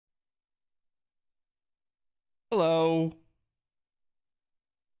Hello.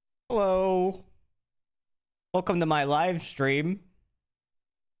 Hello. Welcome to my live stream.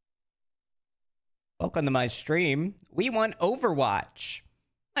 Welcome to my stream. We want Overwatch.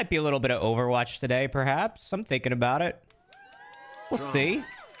 Might be a little bit of Overwatch today, perhaps. I'm thinking about it. We'll see.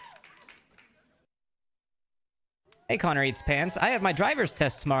 Hey, ConnorEatsPants. I have my driver's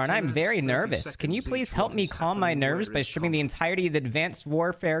test tomorrow, and I'm very nervous. Can you please help me calm my nerves by streaming the entirety of the Advanced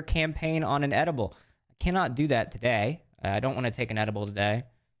Warfare campaign on an edible? I cannot do that today. I don't want to take an edible today.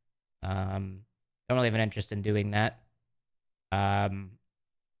 Don't really have an interest in doing that.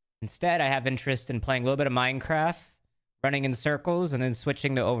 Instead, I have interest in playing a little bit of Minecraft, running in circles, and then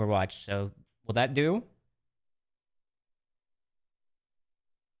switching to Overwatch. So, will that do?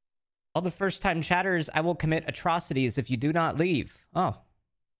 All the first-time chatters, I will commit atrocities if you do not leave. Oh.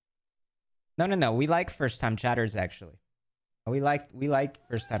 No. We like first-time chatters, actually. We like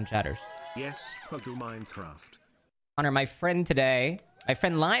first-time chatters. Yes, Pogo Minecraft. Connor, my friend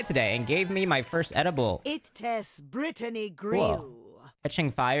lied today and gave me my first edible. It tests Brittany Grill. Cool.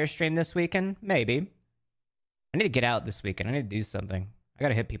 Catching fire stream this weekend? Maybe. I need to get out this weekend. I need to do something. I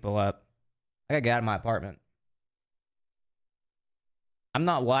gotta hit people up. I gotta get out of my apartment. I'm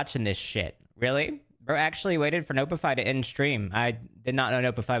not watching this shit. Really? Bro actually waited for Nopify to end stream. I did not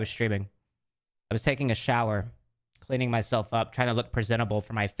know Nopify was streaming. I was taking a shower, cleaning myself up, trying to look presentable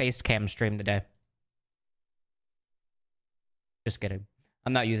for my face cam stream today. Just kidding.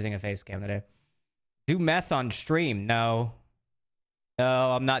 I'm not using a face cam today. Do meth on stream? No.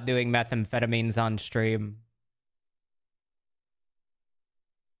 No, I'm not doing methamphetamines on stream.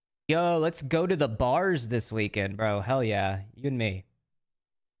 Yo, let's go to the bars this weekend, bro. Hell yeah. You and me.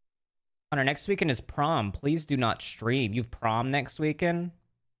 Connor, next weekend is prom. Please do not stream. You've prom next weekend?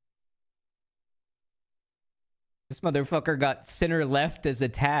 This motherfucker got center left as a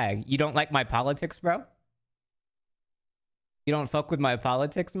tag. You don't like my politics, bro? You don't fuck with my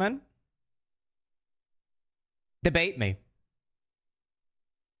politics, man? Debate me.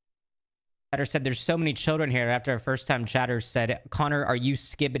 Chatter said there's so many children here after a first-time chatter said, Connor, are you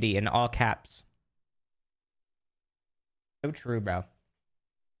skibbity in all caps? So true, bro.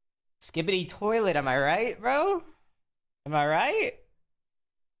 Skibbity toilet, am I right, bro? Am I right?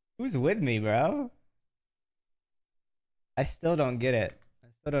 Who's with me, bro? I still don't get it. I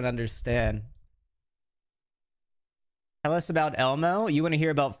still don't understand. Tell us about Elmo. You want to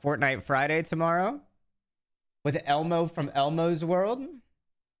hear about Fortnite Friday tomorrow? With Elmo from Elmo's World?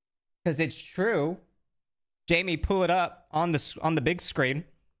 Because it's true. Jamie, pull it up on the big screen.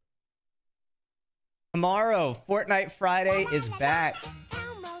 Tomorrow, Fortnite Friday is back.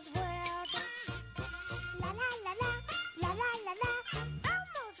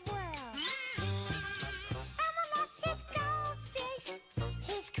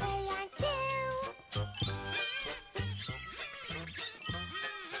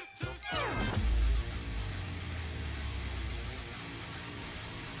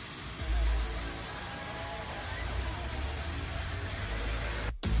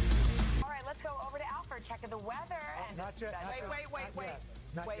 Check of the weather. And Not yet.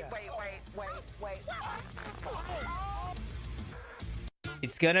 Wait.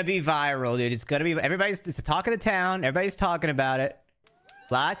 It's gonna be viral, dude. It's gonna be. It's the talk of the town. Everybody's talking about it.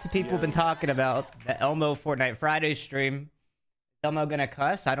 Lots of people have been talking about the Elmo Fortnite Friday stream. Is Elmo gonna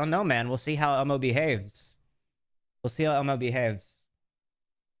cuss? I don't know, man. We'll see how Elmo behaves.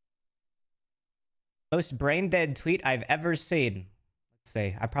 Most brain dead tweet I've ever seen. Let's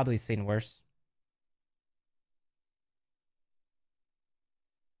see. I've probably seen worse.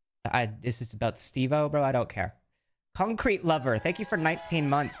 This is about Steve-O, bro. I don't care. Concrete Lover. Thank you for 19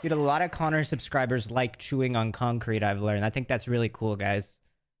 months. Dude, a lot of Connor subscribers like chewing on concrete, I've learned. I think that's really cool, guys.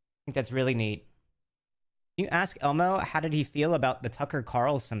 I think that's really neat. Can you ask Elmo how did he feel about the Tucker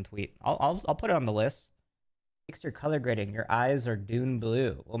Carlson tweet? I'll put it on the list. Fix your color grading. Your eyes are Dune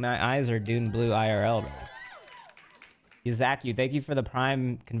Blue. Well, my eyes are Dune Blue IRL, bro. Zach, thank you for the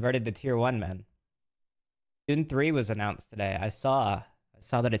Prime converted to Tier 1, man. Dune 3 was announced today. I saw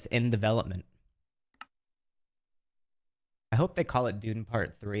that it's in development. I hope they call it Dune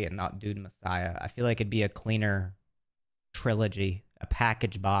Part 3 and not Dune Messiah. I feel like it'd be a cleaner trilogy, a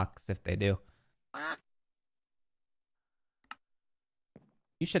package box if they do.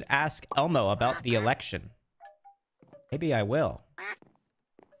 You should ask Elmo about the election. Maybe I will.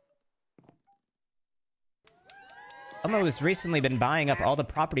 Elmo has recently been buying up all the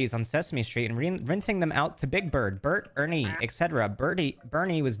properties on Sesame Street and renting them out to Big Bird, Bert, Ernie, etc.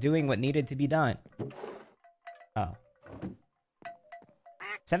 Bernie was doing what needed to be done. Oh.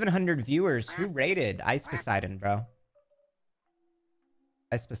 700 viewers. Who raided Ice Poseidon, bro?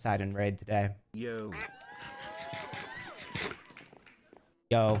 Ice Poseidon raid today. Yo.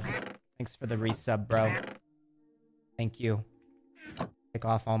 Yo, thanks for the resub, bro. Thank you. Take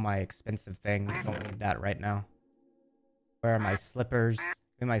off all my expensive things. Don't need that right now. Where are my slippers?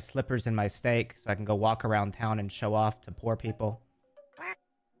 Give me my slippers and my steak so I can go walk around town and show off to poor people.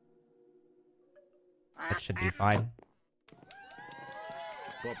 That should be fine.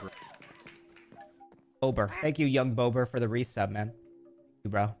 Bober. Thank you, young Bober, for the resub, man. Thank you,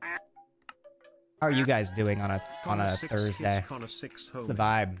 bro. How are you guys doing on a Thursday? What's the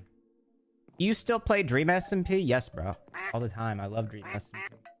vibe? You still play Dream SMP? Yes, bro. All the time. I love Dream SMP.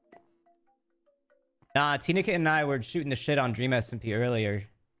 Nah, Tina Kit and I were shooting the shit on Dream SMP earlier.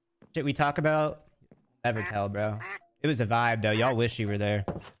 Shit we talk about? Never tell, bro. It was a vibe, though. Y'all wish you were there.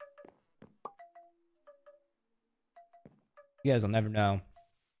 You guys will never know.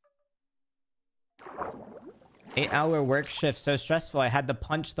 8-hour work shift. So stressful. I had to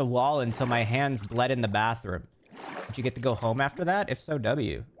punch the wall until my hands bled in the bathroom. Did you get to go home after that? If so,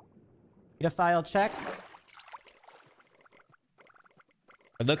 W. Need a file check?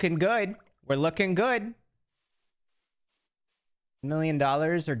 We're looking good. We're looking good. $1 million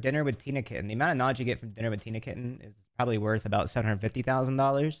or dinner with Tina Kitten. The amount of knowledge you get from dinner with Tina Kitten is probably worth about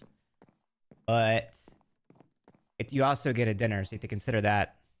 $750,000. But if you also get a dinner, so you have to consider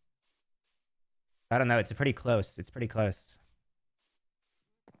that. I don't know. It's pretty close. It's pretty close.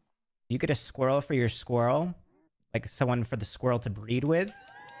 You get a squirrel for your squirrel? Like someone for the squirrel to breed with?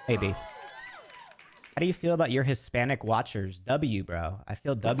 Maybe. How do you feel about your Hispanic watchers? W, bro. I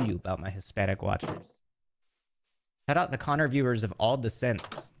feel W about my Hispanic watchers. Shout out to Connor viewers of all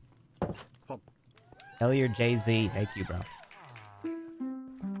descents. Tell your Jay-Z. Thank you, bro.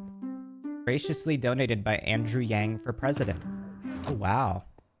 Graciously donated by Andrew Yang for president. Oh, wow.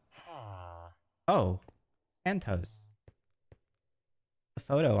 Oh, Santos. A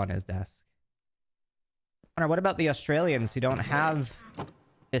photo on his desk. Connor, what about the Australians who don't have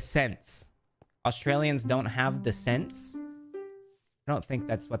descents? Australians don't have descents? I don't think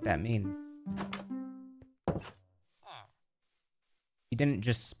that's what that means. You didn't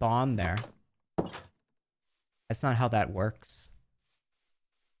just spawn there. That's not how that works.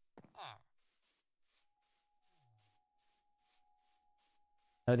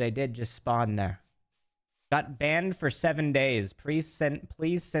 Oh, they did just spawn there. Got banned for 7 days. Please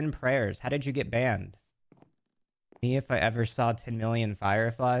send prayers. How did you get banned? Me if I ever saw 10 million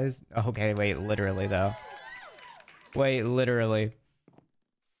fireflies? Okay, wait, literally though. Wait, literally.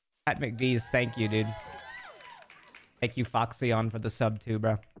 At McVee's, thank you, dude. Thank you, Foxy, on for the sub too,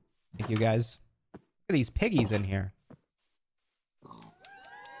 bro. Thank you, guys. Look at these piggies in here.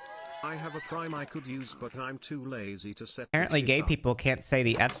 I have a prime I could use, but I'm too lazy to set. Apparently gay people can't say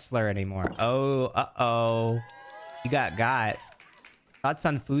the F slur anymore. Oh, uh-oh. You got. Thoughts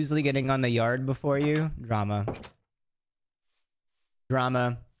on Foosley getting on the yard before you? Drama.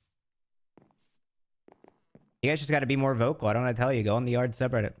 Drama. You guys just gotta be more vocal. I don't want to tell you. Go on the yard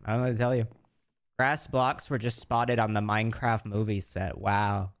subreddit. I don't want to tell you. Grass blocks were just spotted on the Minecraft movie set.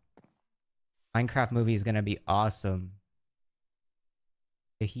 Wow. Minecraft movie is gonna be awesome.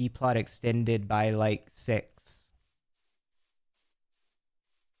 The he plot extended by like 6.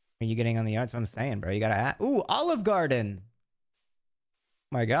 Are you getting on the yard? That's what I'm saying, bro. You gotta add. Ooh, Olive Garden.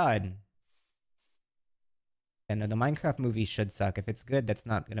 My God. And no, the Minecraft movie should suck. If it's good, that's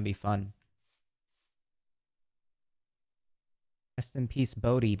not gonna be fun. Rest in peace,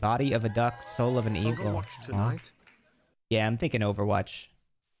 Bodhi. Body of a duck, soul of an eagle. Overwatch tonight? Yeah, I'm thinking Overwatch.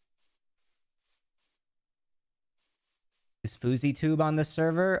 Is FoozyTube on the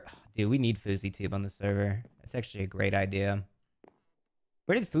server? Oh, dude, we need FoozyTube on the server. That's actually a great idea.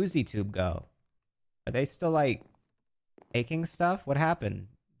 Where did FoozyTube go? Are they still, like, making stuff? What happened?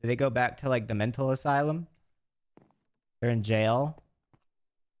 Did they go back to, like, the mental asylum? They're in jail?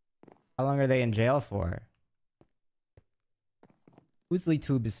 How long are they in jail for?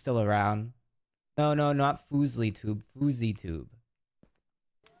 FoozyTube is still around. No, not FoozyTube. FoozyTube.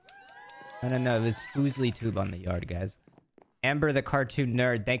 No. It was FoozyTube on the yard, guys. Amber the cartoon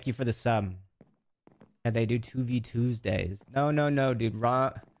nerd, thank you for the sub. And they do 2v Tuesdays. No, dude.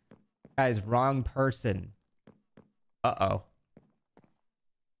 Wrong. Guys, wrong person. Uh-oh.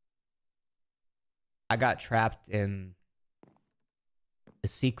 I got trapped in the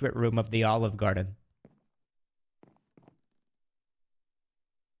secret room of the Olive Garden.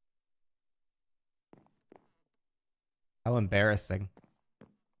 How embarrassing.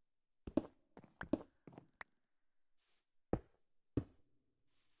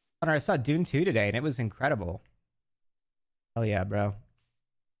 I saw Dune 2 today, and it was incredible. Hell yeah, bro.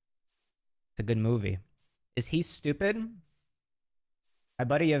 It's a good movie. Is he stupid? My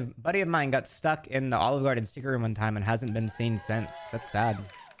buddy of mine got stuck in the Olive Garden sticker room one time and hasn't been seen since. That's sad.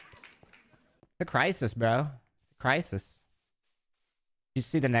 It's a crisis, bro. It's a crisis. Did you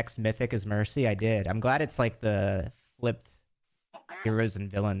see the next mythic is Mercy? I did. I'm glad it's like the flipped heroes and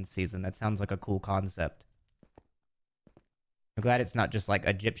villains season. That sounds like a cool concept. I'm glad it's not just like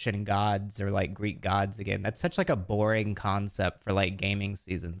Egyptian gods or like Greek gods again. That's such like a boring concept for like gaming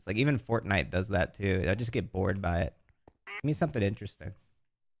seasons. Like even Fortnite does that too. I just get bored by it. Give me something interesting.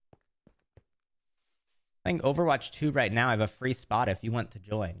 Playing Overwatch 2 right now. I have a free spot if you want to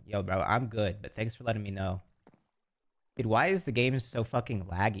join. Yo, bro, I'm good, but thanks for letting me know. Dude, why is the game so fucking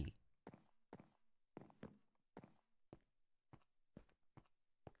laggy?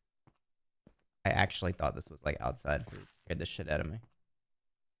 I actually thought this was like outside food. Scared the shit out of me.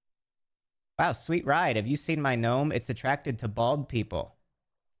 Wow, sweet ride. Have you seen my gnome? It's attracted to bald people.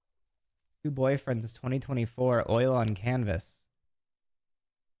 2 boyfriends 2024. Oil on canvas.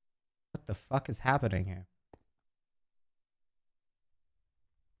 What the fuck is happening here?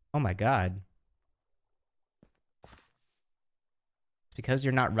 Oh my god. It's because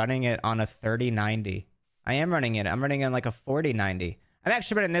you're not running it on a 3090. I am running it. I'm running it on like a 4090. I'm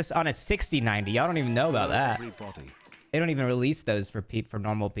actually running this on a 6090. Y'all don't even know about that. Everybody. They don't even release those for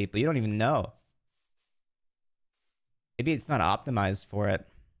normal people. You don't even know. Maybe it's not optimized for it.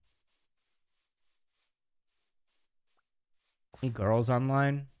 Any girls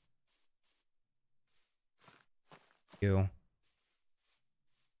online? You.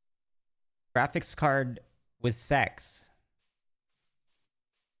 Graphics card with sex.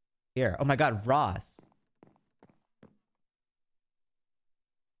 Here. Oh my god, Ross.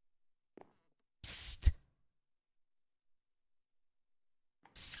 Psst.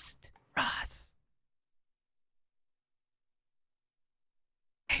 Psst. Ross.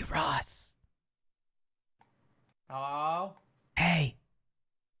 Hey, Ross. Hello? Hey.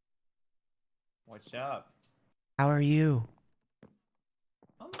 What's up? How are you?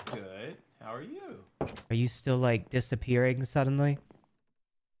 I'm good. How are you? Are you still like disappearing suddenly?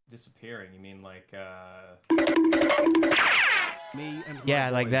 Disappearing? You mean like, Me and Yeah, my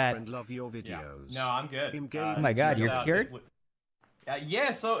like that. boyfriend love your videos. No, I'm good. In-game Oh my god, turns you're out cured?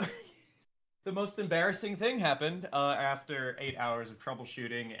 yeah, so the most embarrassing thing happened after 8 hours of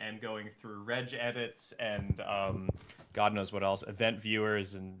troubleshooting and going through reg edits and God knows what else, event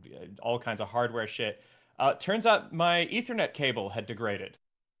viewers and all kinds of hardware shit. Turns out my Ethernet cable had degraded.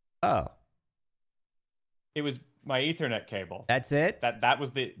 Oh. It was my Ethernet cable. That's it? That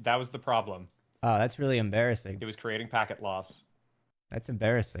was the problem. Oh, that's really embarrassing. It was creating packet loss. That's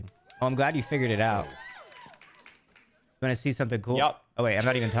embarrassing. Oh, I'm glad you figured it out. You want to see something cool? Yep. Oh wait, I'm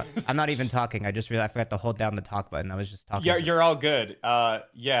not even talking. I just realized I forgot to hold down the talk button. I was just talking. Yeah, you're all good.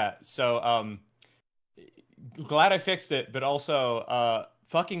 Yeah. So, glad I fixed it, but also,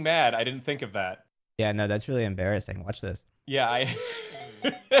 fucking mad I didn't think of that. Yeah, no, that's really embarrassing. Watch this. Yeah, I.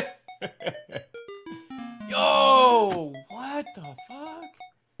 Yo, what the fuck?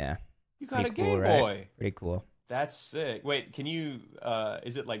 Yeah. You got a Pretty cool, Game right? Boy. Pretty cool. That's sick. Wait, can you?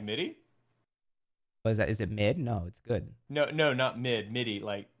 Is it like MIDI? What is that? Is it mid? No, it's good. No, not MIDI.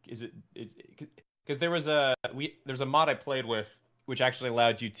 Like, is it? Because there's a mod I played with which actually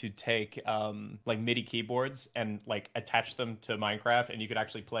allowed you to take like MIDI keyboards and like attach them to Minecraft, and you could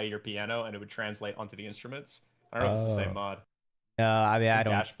actually play your piano, and it would translate onto the instruments. I don't know if it's the same mod. No, I mean I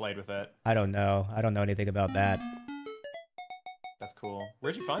don't. Dash played with it. I don't know. I don't know anything about that. That's cool.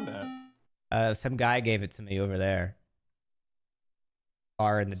 Where'd you find that? Some guy gave it to me over there.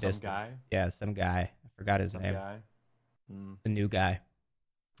 Far in the Some distance. guy? Yeah, some guy. I forgot his Some name. guy. Hmm. The new guy.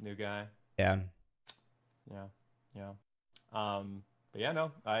 New guy. Yeah. Yeah. But yeah,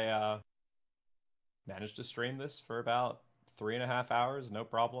 no, I managed to stream this for about 3.5 hours, no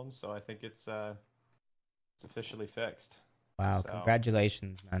problem. So I think it's officially fixed. Wow. So-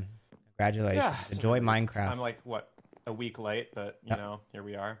 Congratulations, man. Congratulations. Yeah, Enjoy so Minecraft. I'm like what, a week late, but you know, here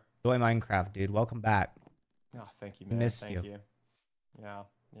we are. Enjoy Minecraft, dude. Welcome back. Oh, thank you, man. Missed Thank you. you. Yeah.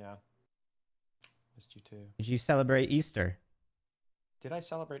 Missed you too. Did you celebrate Easter? Did I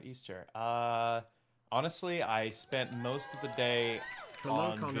celebrate Easter? Honestly, I spent most of the day Hello,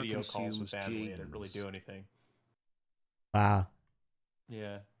 on Connor video calls with consumes family. I didn't really jeans. do anything. Wow.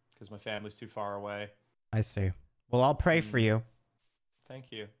 Yeah, because my family's too far away. I see. Well, I'll pray for you.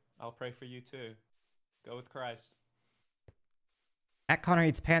 Thank you. I'll pray for you too. Go with Christ. At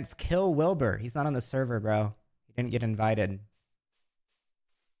ConnorEatsPants, kill Wilbur. He's not on the server, bro. He didn't get invited.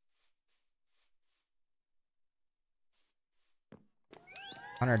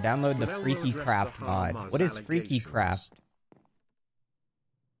 Connor, download the Well, Freaky we'll address Craft the mod. Hamas What is Freaky allegations. Craft?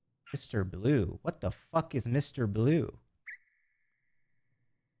 Mr. Blue. What the fuck is Mr. Blue?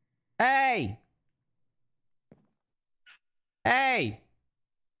 Hey! Hey!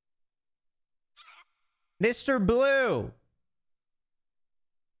 Mr. Blue!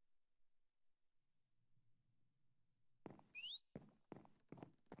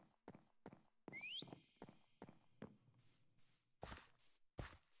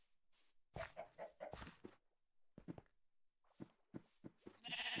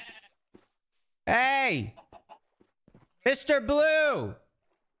 Hey! Mr. Blue!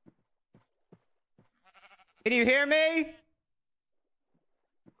 Can you hear me?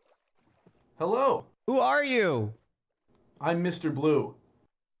 Hello, Who are you? I'm Mr. Blue.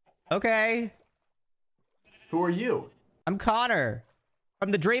 Okay. Who are you? I'm Connor from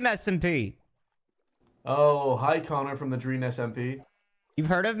the Dream SMP. Oh, hi Connor from the Dream SMP. You've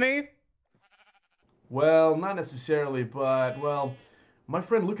heard of me? Well, not necessarily, but, well, my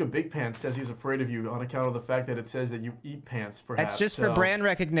friend Luca Big Pants says he's afraid of you on account of the fact that it says that you eat pants, perhaps. That's just for so- brand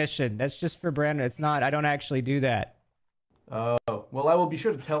recognition. That's just for brand. It's not. I don't actually do that. Oh, well, I will be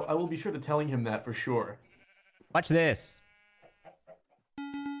sure to telling him that for sure. Watch this. What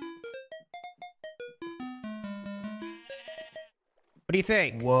do you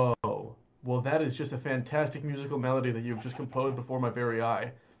think? Whoa. Well, that is just a fantastic musical melody that you've just composed before my very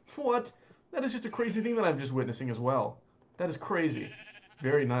eye. What? That is just a crazy thing that I'm just witnessing as well. That is crazy.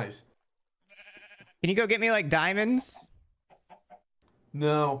 Very nice. Can you go get me like diamonds?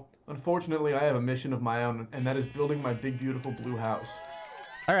 No, unfortunately, I have a mission of my own, and that is building my big, beautiful blue house.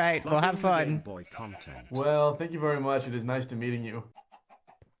 All right. Well, have Loving the Game fun. Boy content. Well, thank you very much. It is nice to meeting you.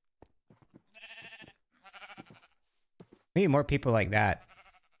 We need more people like that.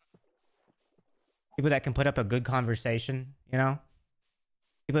 People that can put up a good conversation, you know?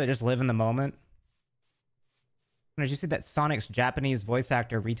 People that just live in the moment. Did you see that Sonic's Japanese voice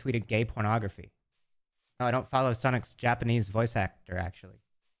actor retweeted gay pornography? No, I don't follow Sonic's Japanese voice actor, actually.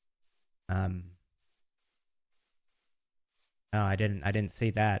 No, I didn't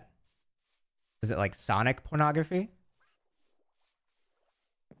see that. Is it like Sonic pornography?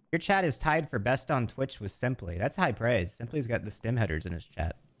 Your chat is tied for best on Twitch with Simply. That's high praise. Simply's got the stim headers in his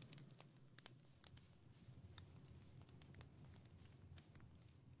chat.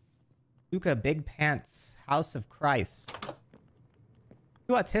 Luca Big Pants, House of Christ.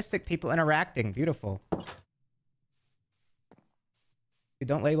 Two autistic people interacting. Beautiful. Dude,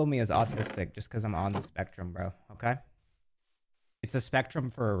 don't label me as autistic just because I'm on the spectrum, bro. Okay? It's a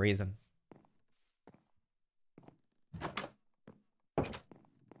spectrum for a reason.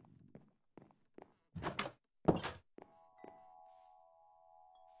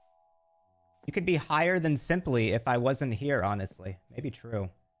 You could be higher than Simply if I wasn't here, honestly. Maybe true.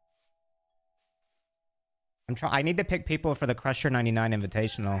 I need to pick people for the Crusher 99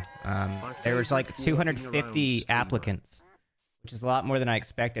 Invitational. There was like 250 applicants, which is a lot more than I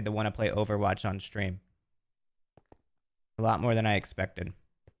expected to want to play Overwatch on stream. A lot more than I expected.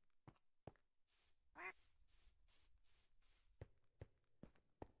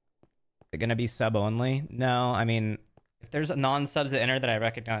 Is it gonna be sub only? No, I mean, if there's a non-subs that enter that I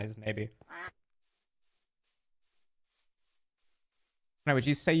recognize, maybe. Now, would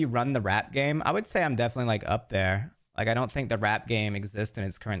you say you run the rap game? I would say I'm definitely like up there. Like, I don't think the rap game exists in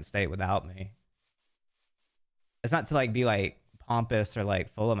its current state without me. It's not to like be like pompous or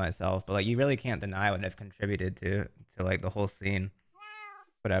like full of myself, but like you really can't deny what I've contributed to like the whole scene.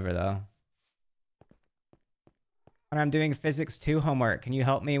 Whatever though. When I'm doing physics 2 homework, can you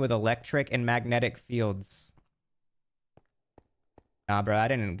help me with electric and magnetic fields? Nah, bro, I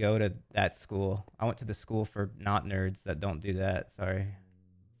didn't go to that school. I went to the school for not nerds that don't do that. Sorry.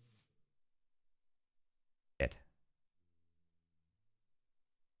 Shit.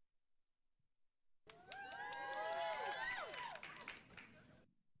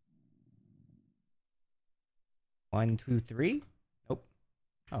 One, two, three? Nope.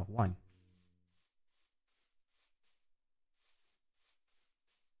 Oh, one.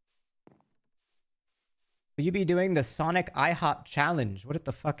 Will you be doing the Sonic IHOP challenge? What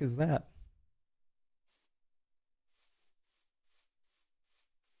the fuck is that?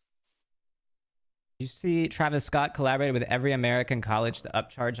 You see Travis Scott collaborated with every American college to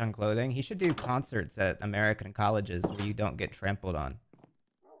upcharge on clothing? He should do concerts at American colleges where you don't get trampled on.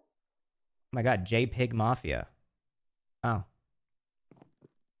 Oh my god, J-Pig Mafia. Oh.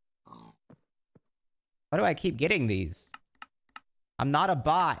 Why do I keep getting these? I'm not a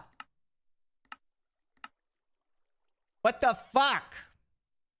bot. What the fuck?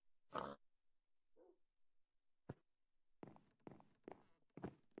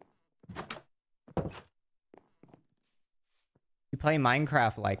 You play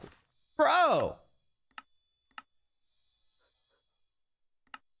Minecraft like... Bro!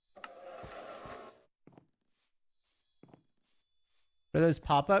 What are those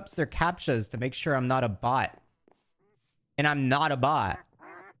pop-ups? They're captchas to make sure I'm not a bot. And I'm not a bot.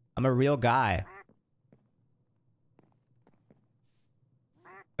 I'm a real guy.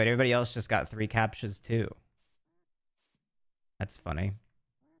 But everybody else just got 3 captchas too. That's funny.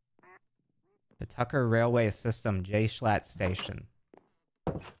 The Tucker Railway System, J. Schlatt Station.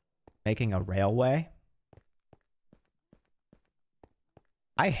 Making a railway?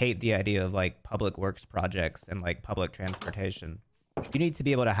 I hate the idea of like public works projects and like public transportation. You need to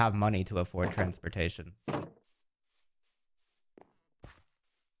be able to have money to afford transportation.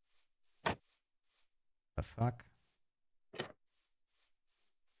 The fuck?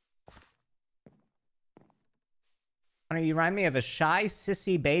 Connor, you remind me of a shy,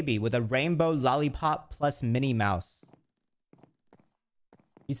 sissy baby with a rainbow lollipop plus Minnie Mouse.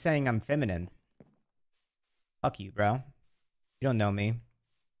 You saying I'm feminine? Fuck you, bro. You don't know me.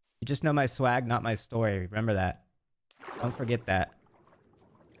 You just know my swag, not my story. Remember that. Don't forget that.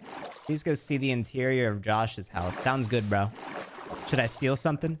 Please go see the interior of Josh's house. Sounds good, bro. Should I steal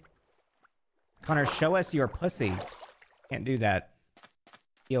something? Connor, show us your pussy. Can't do that.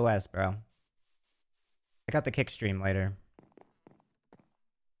 POS, bro. Check out the kick stream later.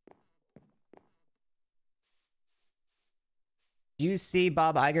 Do you see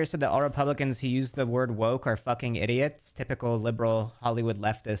Bob Iger said that all Republicans who use the word woke are fucking idiots? Typical liberal Hollywood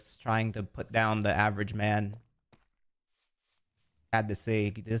leftists trying to put down the average man. Had to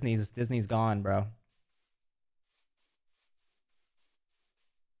see. Disney's gone, bro.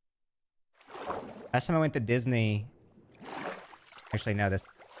 Last time I went to Disney... Actually, no, this...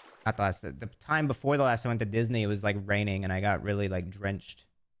 Not the last... The time before the last time I went to Disney, it was like raining and I got really like drenched.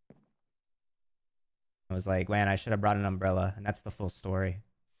 I was like, man, I should have brought an umbrella. And that's the full story.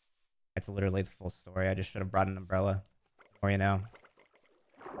 That's literally the full story. I just should have brought an umbrella. Or, you know.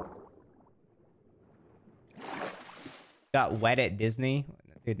 Got wet at Disney?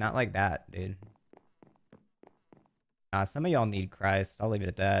 Dude, not like that, dude. Nah, some of y'all need Christ. I'll leave it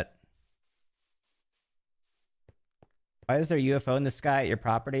at that. Why is there a UFO in the sky at your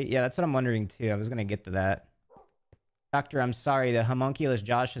property? Yeah, that's what I'm wondering too. I was gonna get to that. Doctor, I'm sorry. The homunculus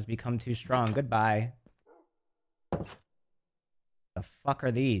Josh has become too strong. Goodbye. The fuck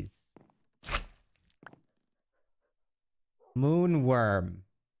are these? Moonworm.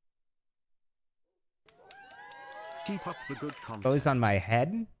 Keep up the good content. Goes on my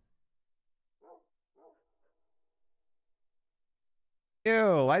head?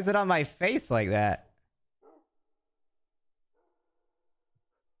 Ew, why is it on my face like that?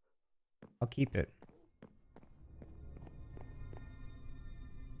 I'll keep it.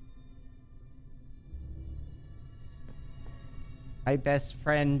 My best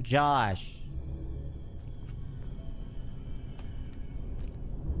friend Josh.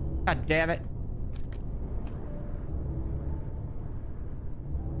 God damn it.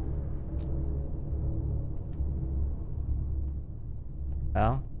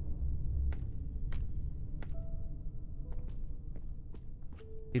 Well.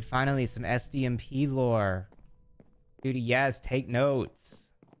 Dude, finally some SDMP lore. Dude, yes, take notes.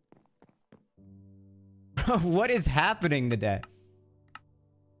 Bro, what is happening today?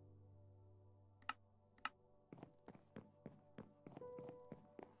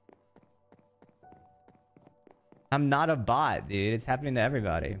 I'm not a bot, dude. It's happening to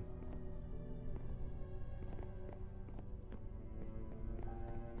everybody.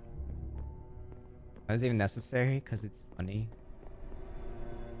 Why is it even necessary? Because it's funny.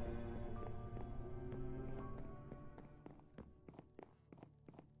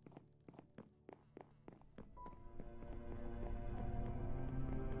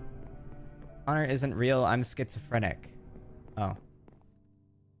 Connor isn't real. I'm schizophrenic. Oh.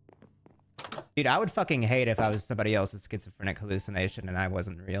 Dude, I would fucking hate if I was somebody else's schizophrenic hallucination and I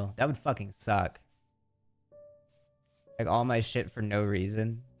wasn't real. That would fucking suck. Like, all my shit for no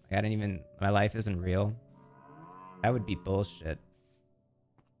reason. Like, I didn't even... My life isn't real. That would be bullshit.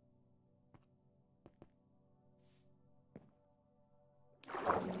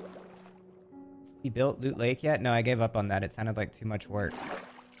 You built Loot Lake yet? No, I gave up on that. It sounded like too much work.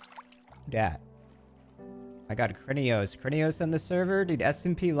 Dat. I got Krinios. Krinios on the server? Dude,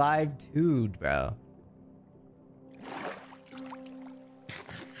 SMP live, dude, bro.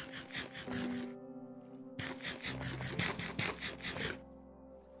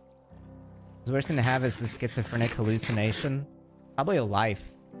 The worst thing to have is a schizophrenic hallucination. Probably a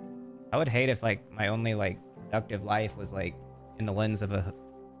life. I would hate if, like, my only, like, productive life was, like, in the lens of a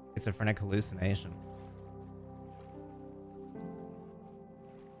schizophrenic hallucination.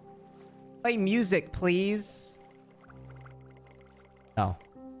 Play music, please. No,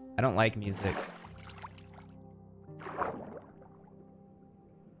 I don't like music.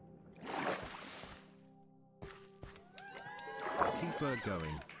 iceberg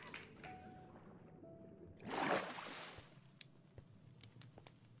going?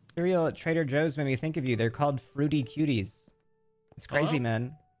 Cereal at Trader Joe's made me think of you. They're called Fruity Cuties. It's crazy, Hello?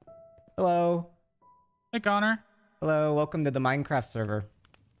 man. Hello. Hey, Connor. Hello. Welcome to the Minecraft server.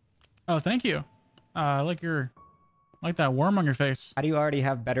 Oh, thank you. I like that worm on your face. How do you already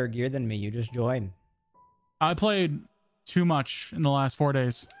have better gear than me? You just joined. I played too much in the last 4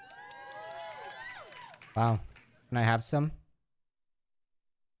 days. Wow. Can I have some?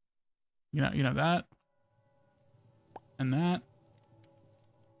 You know that. And that.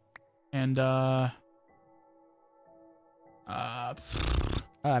 And Oh,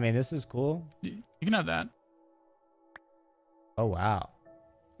 I mean, this is cool. you can have that. Oh, wow.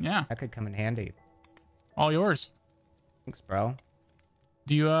 Yeah. That could come in handy. All yours. Thanks, bro.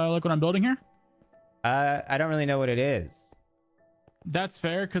 Do you like what I'm building here? I don't really know what it is. That's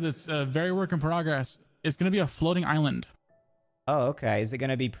fair, because it's a very work in progress. It's going to be a floating island. Oh, okay. Is it going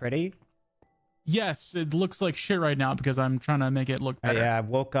to be pretty? Yes, it looks like shit right now because I'm trying to make it look better. Yeah, I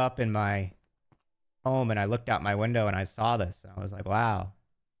woke up in my home and I looked out my window and I saw this. And I was like, wow.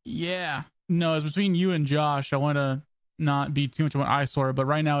 Yeah. No, it's between you and Josh. I want to not be too much of an eyesore, but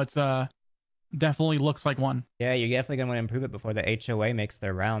right now it's definitely looks like one. Yeah, you're definitely going to want to improve it before the HOA makes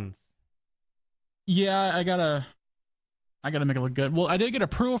their rounds. Yeah, I gotta make it look good. Well, I did get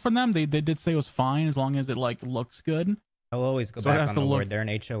approval from them. They did say it was fine as long as it like looks good. I'll always go So it back has on to the look- word. They're an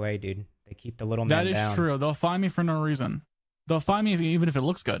HOA, dude. They keep the little That man is down. true. They'll find me for no reason. They'll find me even if it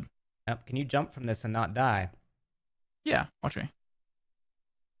looks good. Yep. Can you jump from this and not die? Yeah, watch me.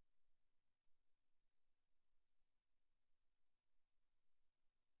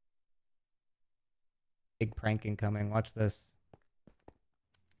 Big prank incoming. Watch this.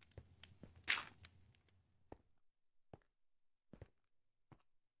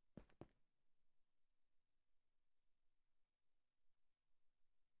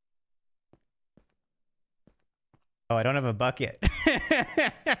 Oh, I don't have a bucket.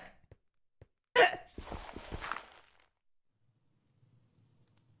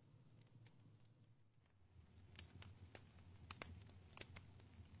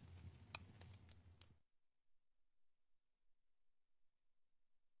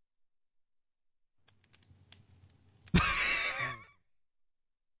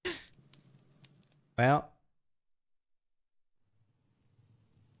 Well.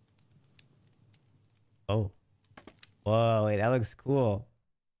 Oh. Whoa, wait, that looks cool.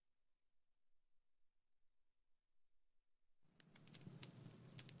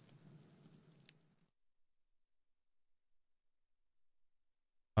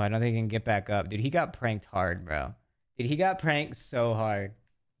 Oh, I don't think he can get back up. Dude, he got pranked hard, bro. Dude, he got pranked so hard.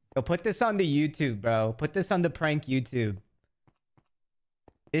 Yo, put this on the YouTube, bro. Put this on the prank YouTube.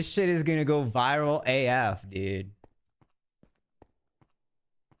 This shit is gonna go viral AF, dude.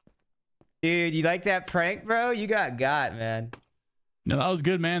 Dude, you like that prank, bro? You got, man. No, that was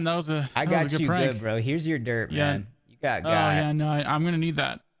good, man. That was a I that got was a good you prank. good, bro. Here's your dirt, Yeah. man. You got. Oh yeah, no, I'm gonna need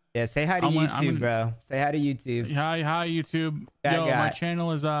that. Yeah, say hi to I'm YouTube, gonna- bro. Say hi to YouTube. Hi YouTube. Got Yo, got. my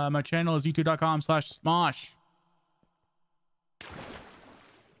channel is youtube.com/smosh.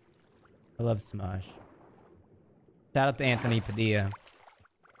 I love Smosh. Shout out to Anthony Padilla.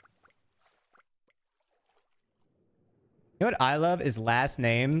 You know what I love is last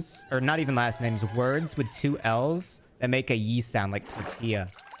names, or not even last names, words with 2 L's that make a ye sound like tortilla.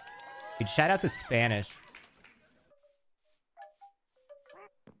 Dude, shout out to Spanish.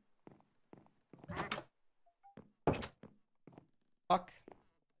 Fuck.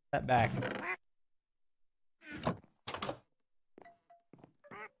 That back.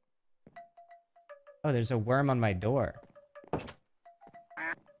 Oh, there's a worm on my door.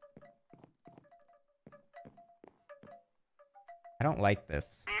 I don't like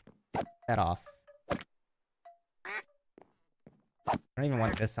this. Get that off. I don't even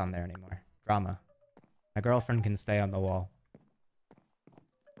want this on there anymore. Drama. My girlfriend can stay on the wall.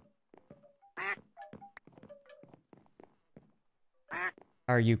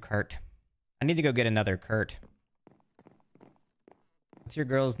 How are you, Kurt? I need to go get another Kurt. What's your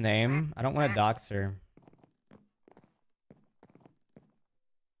girl's name? I don't want to dox her.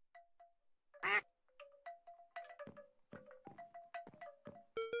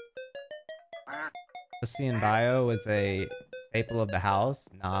 Pussy in bio was a staple of the house?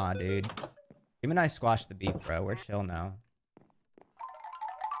 Nah, dude. Him and I squashed the beef, bro. We're chill now.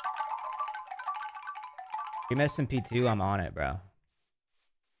 Team SMP2, I'm on it, bro.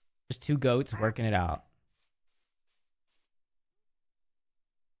 Just 2 goats working it out.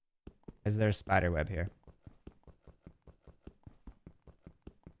 Is there a spider web here?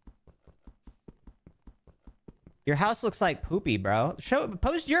 Your house looks like poopy, bro.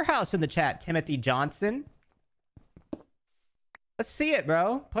 Post your house in the chat, Timothy Johnson. Let's see it,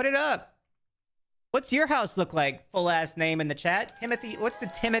 bro. Put it up. What's your house look like? Full ass name in the chat. Timothy. What's the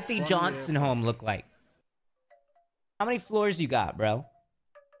Timothy Johnson home look like? How many floors you got, bro?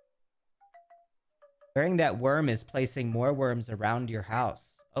 Wearing that worm is placing more worms around your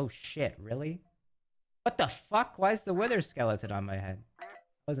house. Oh shit, really? What the fuck? Why is the wither skeleton on my head? That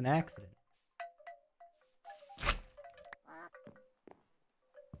was an accident.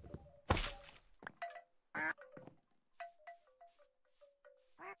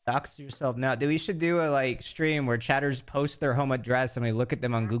 Dox yourself now. Dude, we should do a like stream where chatters post their home address and we look at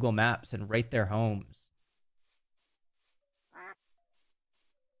them on Google Maps and rate their homes.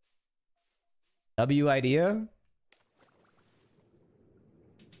 W idea?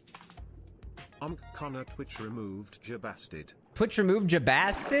 Connor Twitch removed Jabasted. Twitch removed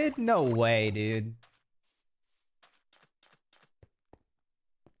Jabasted? No way, dude.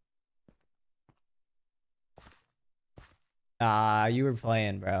 Ah, you were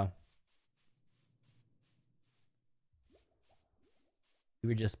playing, bro. You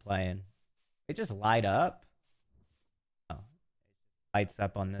were just playing. It just light up? Oh. It lights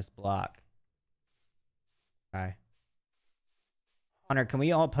up on this block. Okay. Connor, can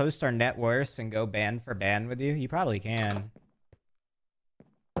we all post our net worths and go band for band with you? You probably can.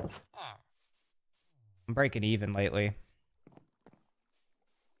 I'm breaking even lately.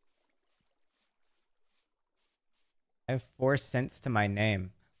 I have 4 cents to my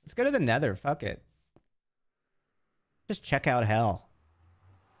name. Let's go to the nether. Fuck it. Just check out hell.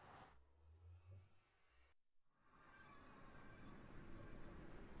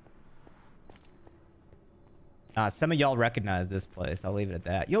 Some of y'all recognize this place. I'll leave it at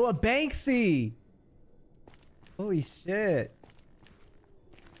that. Yo, a Banksy! Holy shit.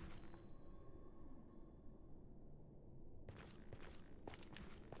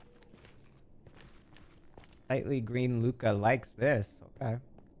 Slightly green Luca likes this. Okay.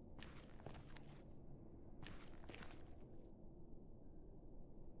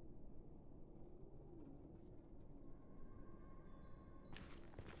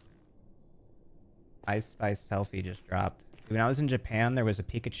 Ice Spice selfie just dropped. When I was in Japan, there was a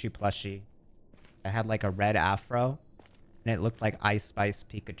Pikachu plushie that had like a red afro, and it looked like Ice Spice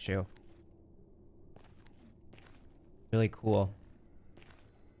Pikachu. Really cool.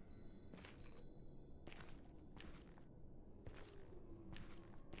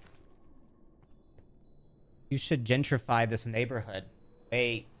 You should gentrify this neighborhood.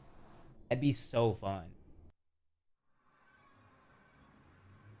 Wait. That'd be so fun.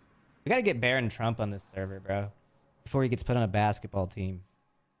 We gotta get Barron Trump on this server, bro. Before he gets put on a basketball team.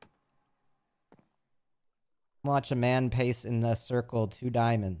 Watch a man pace in the circle 2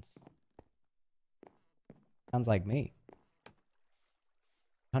 diamonds. Sounds like me.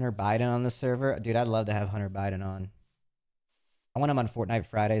 Hunter Biden on the server? Dude, I'd love to have Hunter Biden on. I want him on Fortnite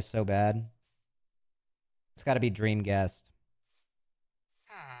Friday so bad. It's gotta be dream guest.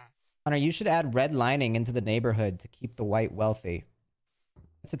 Hunter, you should add redlining into the neighborhood to keep the white wealthy.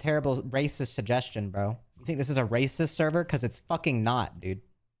 That's a terrible racist suggestion, bro. You think this is a racist server? Because it's fucking not, dude.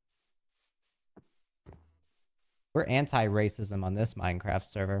 We're anti-racism on this Minecraft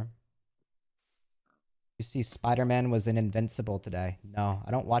server. You see Spider-Man was in Invincible today. No, I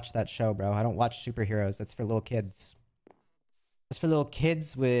don't watch that show, bro. I don't watch superheroes. That's for little kids. That's for little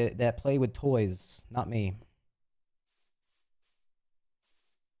kids that play with toys. Not me.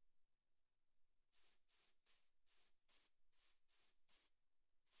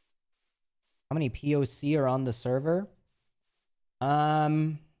 How many POC are on the server?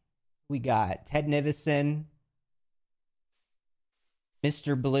 We got Ted Nivison,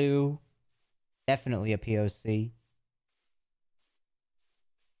 Mr. Blue, definitely a POC.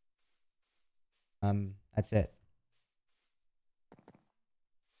 That's it.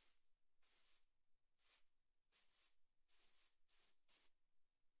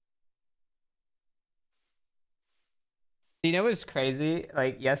 You know what's crazy?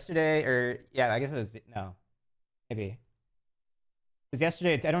 Like yesterday, or yeah, I guess it was, no, maybe. It was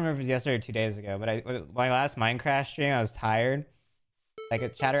yesterday. I don't remember if it was yesterday or 2 days ago, but my last Minecraft stream, I was tired. Like a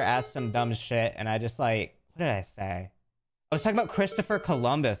chatter asked some dumb shit, and I just like, what did I say? I was talking about Christopher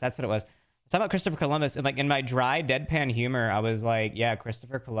Columbus. That's what it was. I was talking about Christopher Columbus, and like in my dry deadpan humor, I was like, yeah,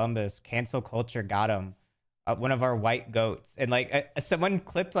 Christopher Columbus, cancel culture got him. One of our white goats. And like someone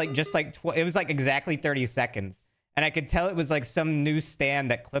clipped like just like, it was like exactly 30 seconds. And I could tell it was like some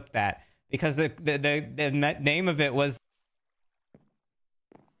newsstand that clipped that because the name of it was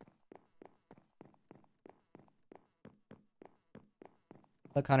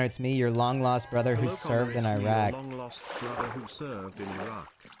Look, Connor, it's me, your long lost brother who Hello, served in Connor, it's me, your Iraq. long lost brother who served in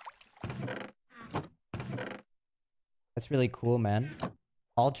Iraq. That's really cool, man.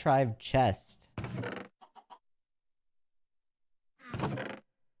 All tribe chest.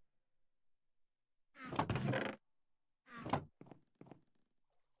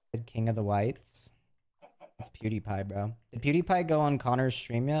 Good King of the Whites. It's PewDiePie, bro. Did PewDiePie go on Connor's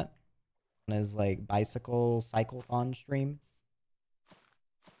stream yet? On his like bicycle cyclethon stream?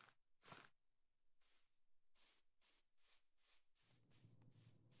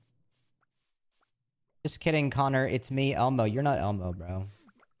 Just kidding, Connor. It's me, Elmo. You're not Elmo, bro.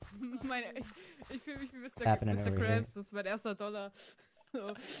 Ich fühle mich wie Mr. Happening Mr. over Krabs. here. Das ist mein erster Dollar.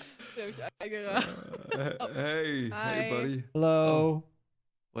 So, der hab ich eingerahmt. Oh. Hey, Hi. hey, buddy. Hello.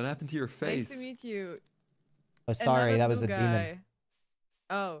 What happened to your face? Nice to meet you. Oh, sorry. Another That was blue a demon. guy.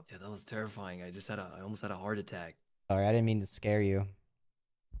 Oh. Yeah, that was terrifying. I almost had a heart attack. Sorry, I didn't mean to scare you.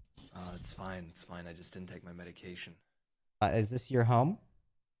 It's fine. It's fine. I just didn't take my medication. Is this your home?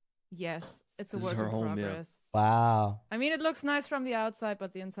 Yes. It's a This is work her in home, yeah. progress. Wow. I mean, it looks nice from the outside,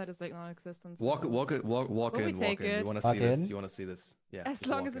 but the inside is like non-existent. Walk so- in. But we Walk take in. it. You want to Walk see this? in? You want to see this? Yeah. As just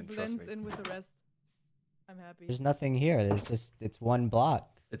long walk as it trust blends me. in with the rest, I'm happy. There's nothing here. It's one block.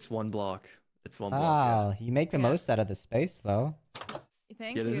 It's one block. It's one block. Wow. You make the Yeah. most out of the space, though.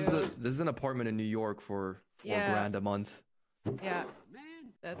 Thank Yeah. you. This is an apartment in New York for Yeah. $4,000 a month. Yeah.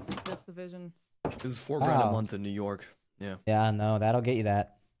 That's the vision. This is $4,000 a Wow. month in New York. Yeah. Yeah, no, that'll get you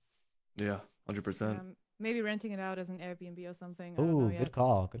that. Yeah. 100%. Maybe renting it out as an Airbnb or something. I don't know Ooh, yet. good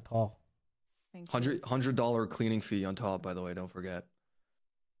call. Good call. Thank you. $100 cleaning fee on top. By the way, don't forget.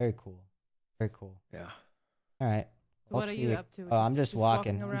 Very cool. Very cool. Yeah. All right. So what are you up to? Oh, I'm just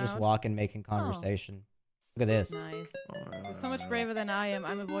walking. I'm just around? walking, making conversation. Look at this. Nice. Alright, You're so much braver than I am.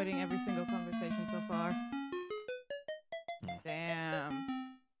 I'm avoiding every single conversation so far. Damn.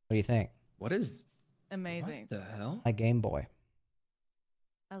 What do you think? What is? Amazing. What the hell? My Game Boy.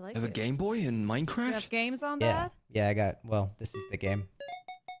 I like You have it. a Game Boy in You Minecraft? have games on Yeah. that? Yeah, I got. Well, this is the game.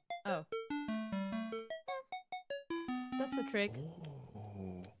 Oh. That's the trick.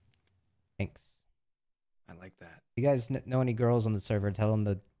 Oh, Thanks. I like that. You guys know any girls on the server? Tell them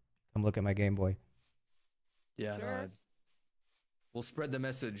to come look at my Game Boy. Yeah. Sure. We'll spread the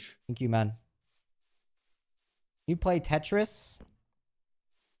message. Thank you, man. You play Tetris?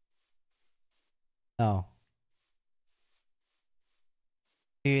 No.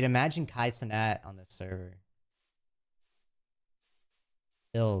 Dude, imagine Kai Cenat on this server.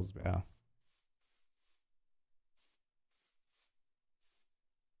 Bills, bro.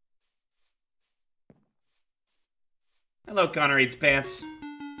 Hello, ConnorEatsPants.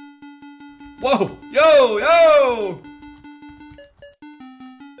 Whoa! Yo! Yo!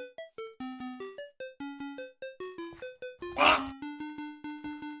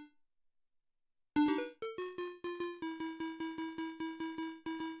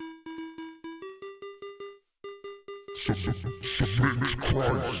 Submit to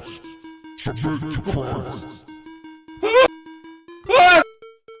Christ. Submit to Christ.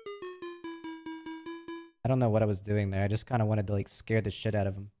 I don't know what I was doing there. I just kind of wanted to like scare the shit out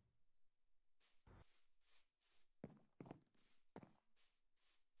of him.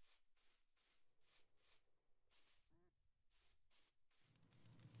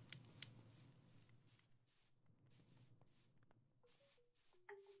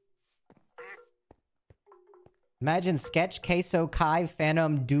 Imagine Sketch, Queso, Kai,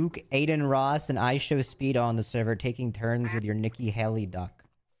 Phantom, Duke, Aiden, Ross, and I Show Speed on the server taking turns with your Nikki Haley duck.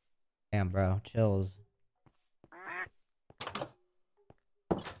 Damn, bro. Chills.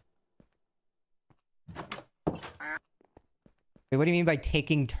 Wait, what do you mean by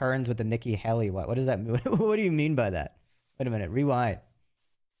taking turns with the Nikki Haley? What does that mean? What do you mean by that? Wait a minute. Rewind.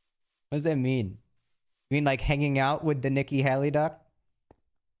 What does that mean? You mean like hanging out with the Nikki Haley duck?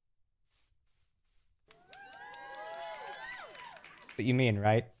 What you mean,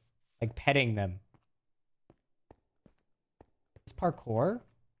 right? Like petting them. It's parkour?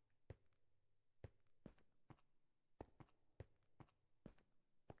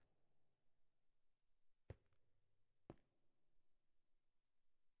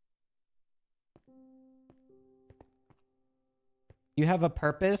 You have a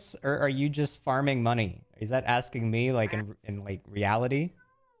purpose, or are you just farming money? Is that asking me, like, in like reality?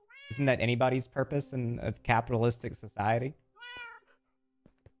 Isn't that anybody's purpose in a capitalistic society?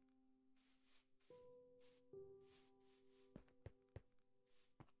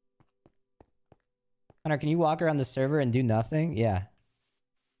 Connor, can you walk around the server and do nothing? Yeah.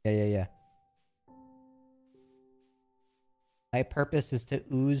 Yeah. My purpose is to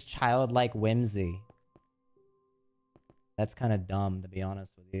ooze childlike whimsy. That's kind of dumb, to be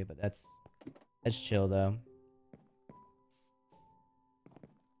honest with you, but that's chill though.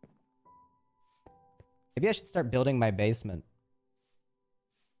 Maybe I should start building my basement.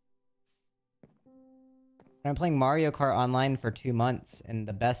 I'm playing Mario Kart online for 2 months, and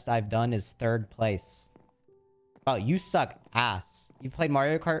the best I've done is 3rd place. Oh, you suck ass. You played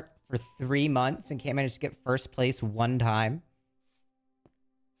Mario Kart for 3 months and can't manage to get 1st place 1 time?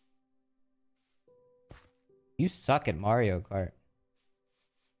 You suck at Mario Kart.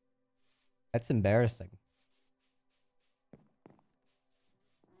 That's embarrassing.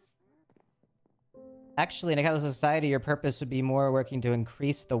 Actually, in a capitalist society, your purpose would be more working to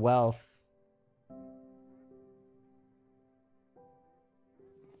increase the wealth.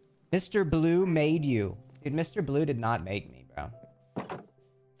 Mr. Blue made you. Dude, Mr. Blue did not make me, bro.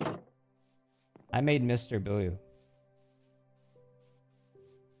 I made Mr. Blue.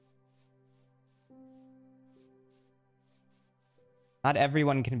 Not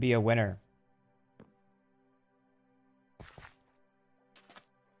everyone can be a winner.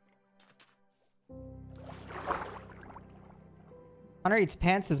 Connor Eats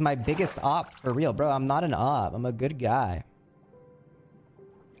Pants is my biggest op for real, bro. I'm not an op. I'm a good guy.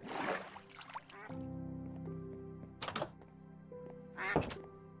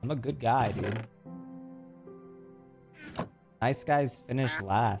 I'm a good guy, dude. Nice guys finish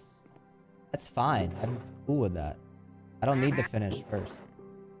last. That's fine. I'm cool with that. I don't need to finish first.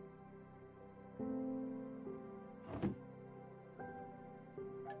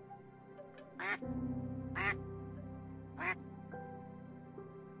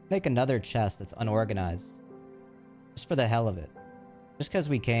 Make another chest that's unorganized. Just for the hell of it. Just because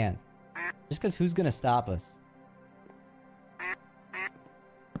we can. Just because who's gonna stop us?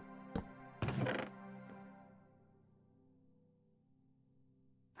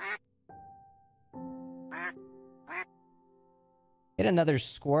 Get another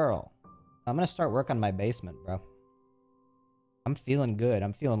squirrel. I'm gonna start work on my basement, bro. I'm feeling good.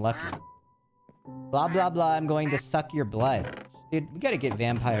 I'm feeling lucky. Blah, blah, blah. I'm going to suck your blood. Dude, we gotta get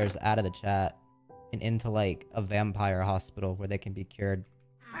vampires out of the chat and into, like, a vampire hospital where they can be cured.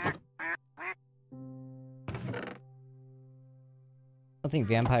 I don't think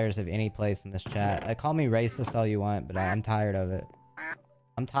vampires have any place in this chat. Call me racist all you want, but I'm tired of it.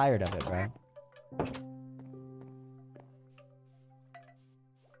 I'm tired of it, bro.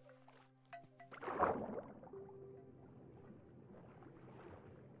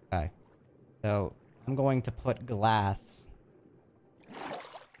 Okay. So, I'm going to put glass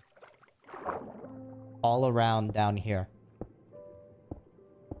all around down here.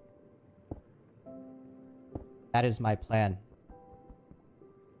 That is my plan.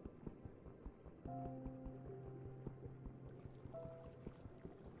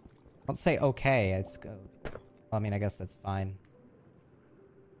 Don't say okay. It's go. Well, I mean, I guess that's fine.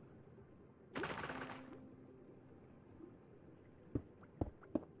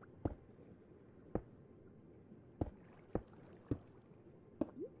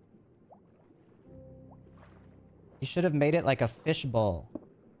 You should have made it like a fishbowl.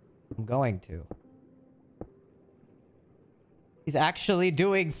 I'm going to. He's actually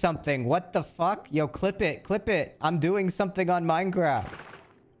doing something. What the fuck? Yo, clip it. Clip it. I'm doing something on Minecraft.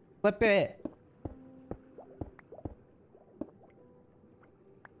 Clip it.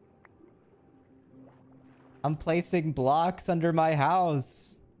 I'm placing blocks under my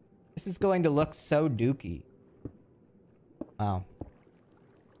house. This is going to look so dookie. Wow.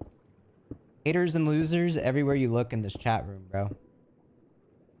 Haters and losers everywhere you look in this chat room, bro.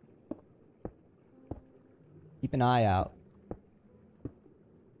 Keep an eye out.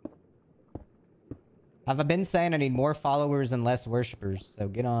 I've been saying I need more followers and less worshippers, so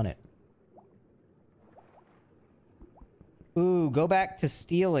get on it. Ooh, go back to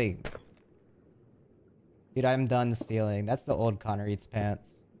stealing. Dude, I'm done stealing. That's the old Connor Eats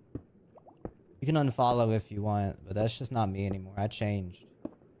Pants. You can unfollow if you want, but that's just not me anymore. I changed.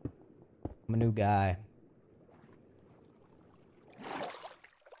 I'm a new guy.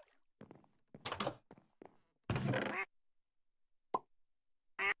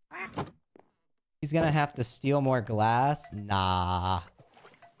 He's gonna have to steal more glass? Nah.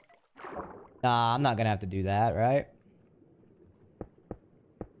 Nah, I'm not gonna have to do that, right?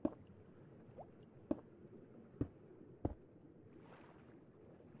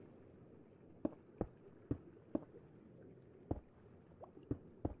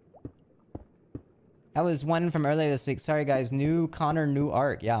 That was one from earlier this week. Sorry, guys. New Connor, new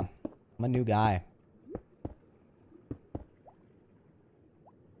art. Yeah, I'm a new guy.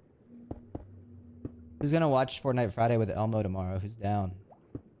 Who's gonna watch Fortnite Friday with Elmo tomorrow? Who's down?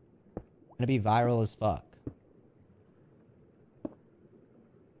 Gonna be viral as fuck.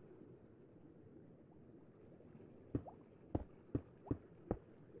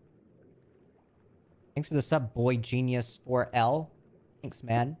 Thanks for the sub, Boy Genius 4L. Thanks,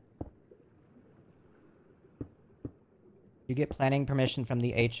 man. You get planning permission from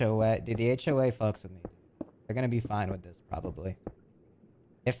the HOA. Dude, the HOA fucks with me. They're gonna be fine with this, probably.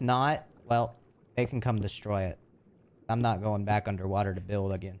 If not, well, they can come destroy it. I'm not going back underwater to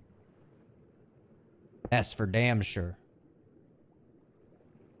build again. That's for damn sure.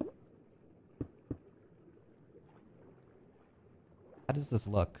 How does this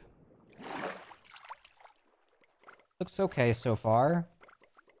look? Looks okay so far.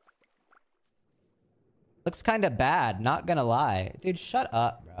 Looks kind of bad, not gonna lie. Dude, shut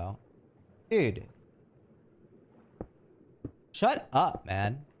up, bro. Dude. Shut up,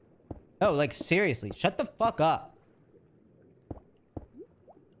 man. No, like, seriously, shut the fuck up.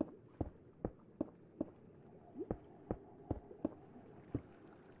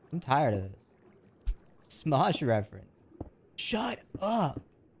 I'm tired of this. Smosh reference. Shut up.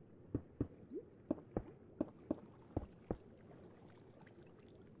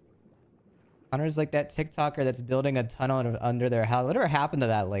 Connor's like that TikToker that's building a tunnel under their house. Whatever happened to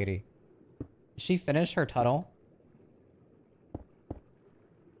that lady? Did she finish her tunnel?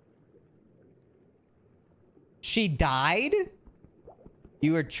 She died?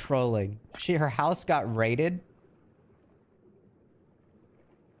 You were trolling. Her house got raided?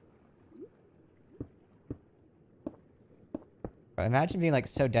 Imagine being like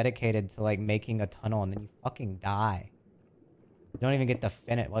so dedicated to like making a tunnel and then you fucking die. You don't even get to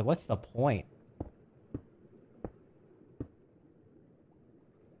finish. Like, what's the point?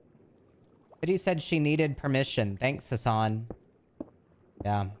 But he said she needed permission. Thanks, Hassan.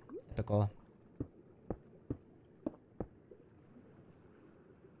 Yeah, typical.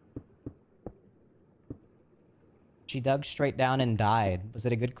 She dug straight down and died. Was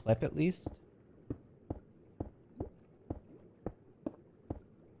it a good clip at least?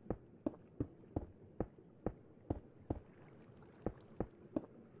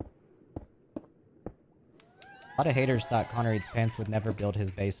 A lot of haters thought ConnorEatsPants would never build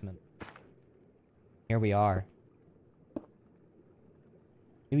his basement. Here we are.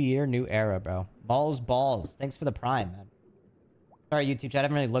 New year, new era, bro. Balls. Thanks for the prime, man. Sorry, YouTube chat. I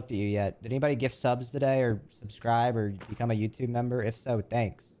haven't really looked at you yet. Did anybody gift subs today or subscribe or become a YouTube member? If so,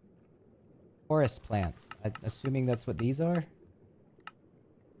 thanks. Forest plants. I'm assuming that's what these are?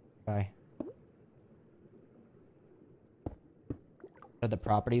 Okay. Did the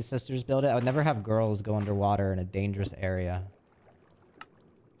Property Sisters build it? I would never have girls go underwater in a dangerous area.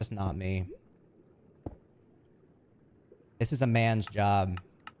 Just not me. This is a man's job.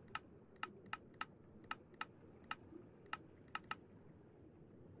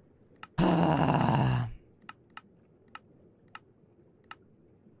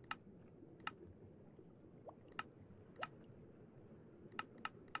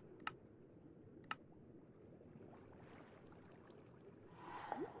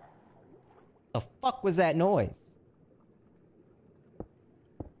 The fuck was that noise?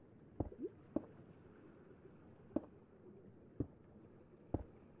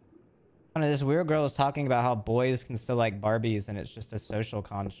 This weird girl is talking about how boys can still like Barbies and it's just a social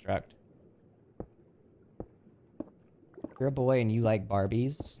construct. If you're a boy and you like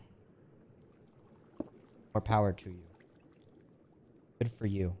Barbies, more power to you. Good for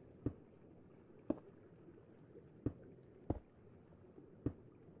you.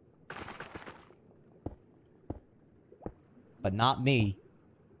 But not me.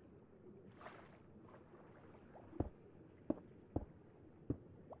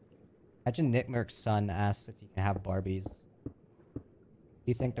 Imagine Nick Merck's son asks if he can have Barbies. What do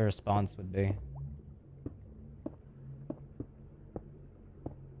you think the response would be?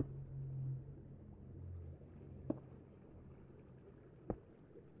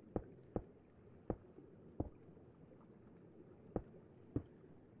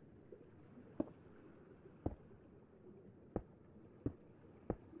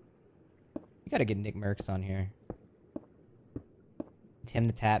 You gotta get Nick Merckx on here. Tim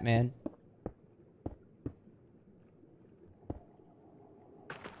the Tap Man.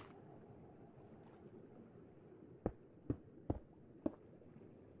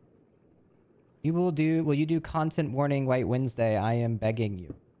 Will you do content warning White Wednesday? I am begging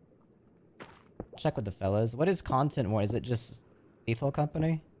you. Check with the fellas. What is content warning? Is it just Lethal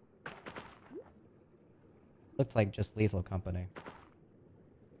Company? Looked like just Lethal Company.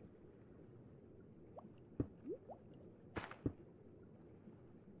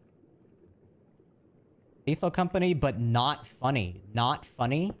 Lethal Company, but not funny. Not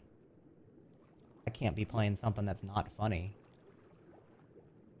funny? I can't be playing something that's not funny.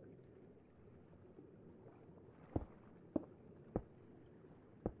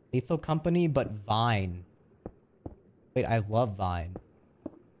 Lethal Company, but Vine. Wait, I love Vine.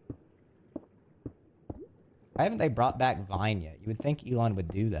 Why haven't they brought back Vine yet? You would think Elon would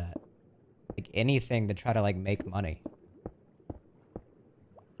do that. Like anything to try to like make money.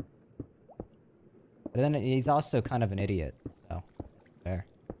 But then he's also kind of an idiot, so fair.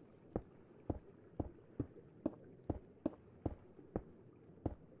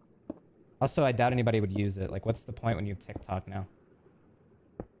 Also, I doubt anybody would use it. Like, what's the point when you have TikTok now?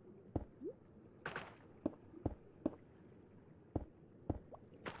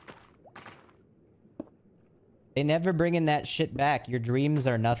 They never bringing that shit back. Your dreams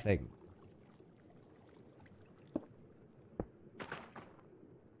are nothing.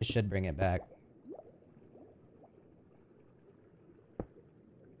 They should bring it back.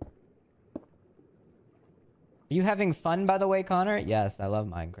 Are you having fun, by the way, Connor? Yes, I love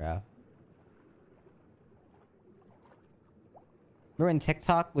Minecraft. Remember when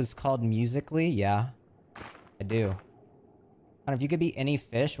TikTok was called Musical.ly? Yeah, I do. Connor, if you could be any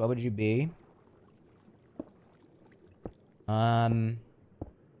fish, what would you be?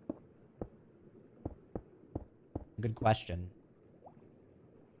 Good question.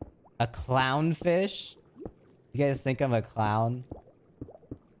 A clownfish? You guys think I'm a clown?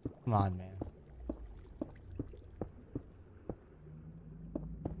 Come on, man.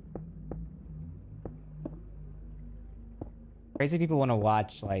 Crazy people want to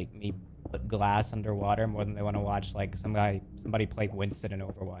watch, like, me put glass underwater more than they want to watch, like, somebody play Winston in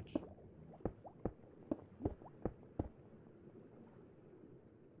Overwatch.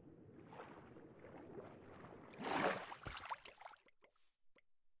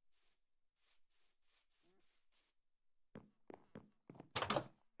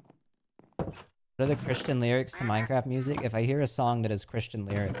 What are the Christian lyrics to Minecraft music? If I hear a song that has Christian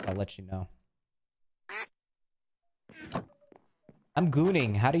lyrics, I'll let you know. I'm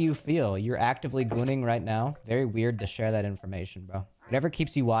gooning. How do you feel? You're actively gooning right now? Very weird to share that information, bro. Whatever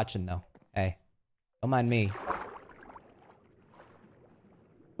keeps you watching, though. Hey, don't mind me.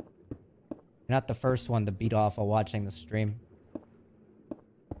 You're not the first one to beat off while watching the stream.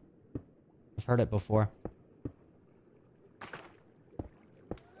 I've heard it before.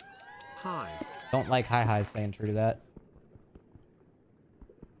 Hi. Don't like hi saying true to that.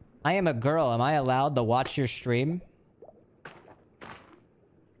 I am a girl. Am I allowed to watch your stream?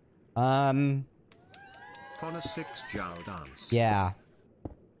 Connor 6 Jow Dance. Yeah.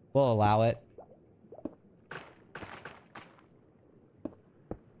 We'll allow it.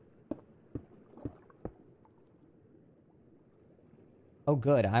 Oh,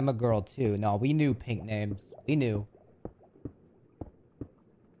 good. I'm a girl, too. No, we knew pink names. We knew.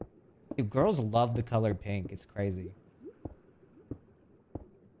 Dude, girls love the color pink. It's crazy.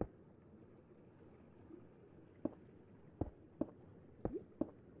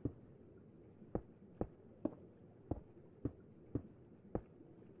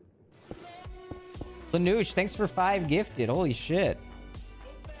 Lanoosh, thanks for 5 gifted. Holy shit.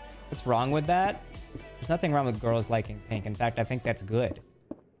 What's wrong with that? There's nothing wrong with girls liking pink. In fact, I think that's good.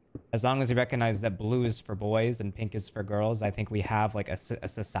 As long as we recognize that blue is for boys and pink is for girls, I think we have like a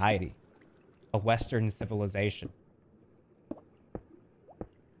society. A Western civilization.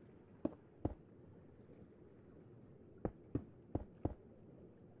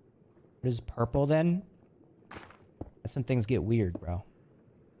 What is purple then? That's when things get weird, bro.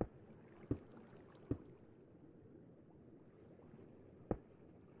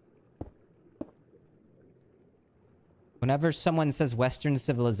 Whenever someone says Western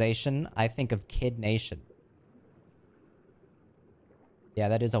civilization, I think of Kid Nation. Yeah,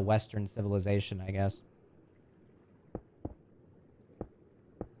 that is a Western civilization, I guess.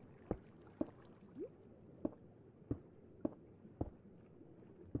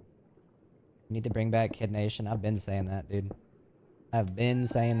 Need to bring back Kid Nation. I've been saying that, dude. I've been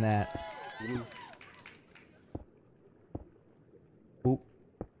saying that. Oop.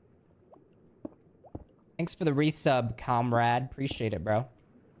 Thanks for the resub, comrade. Appreciate it, bro.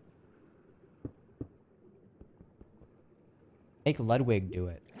 Make Ludwig do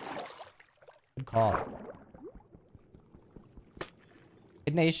it. Good call.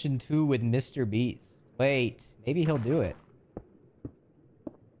 Kid Nation 2 with Mr. Beast. Wait, maybe he'll do it.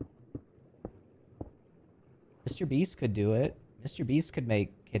 Mr. Beast could do it. Mr. Beast could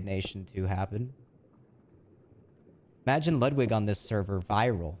make Kid Nation 2 happen. Imagine Ludwig on this server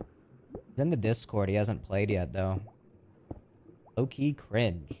viral. He's in the Discord. He hasn't played yet, though. Low-key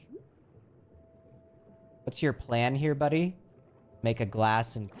cringe. What's your plan here, buddy? Make a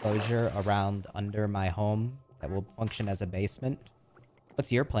glass enclosure around under my home that will function as a basement.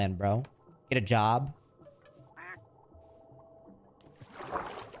 What's your plan, bro? Get a job?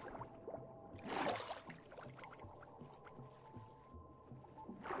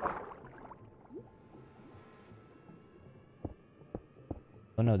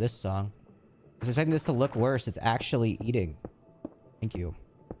 Oh no, this song. I was expecting this to look worse. It's actually eating. Thank you.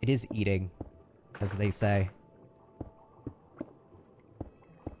 It is eating, as they say.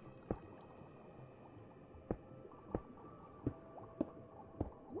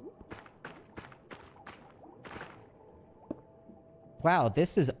 Wow,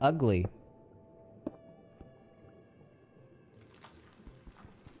 this is ugly.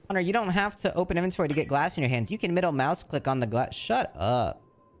 Connor, you don't have to open inventory to get glass in your hands. You can middle mouse click on the glass. Shut up.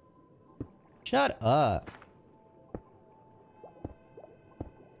 Shut up.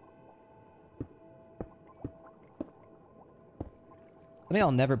 I mean,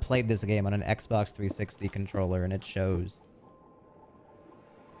 I'll never played this game on an Xbox 360 controller, and it shows.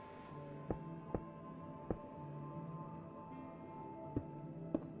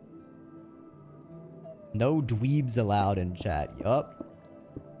 No dweebs allowed in chat. Yup.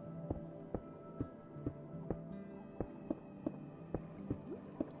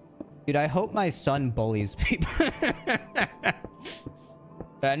 Dude, I hope my son bullies people.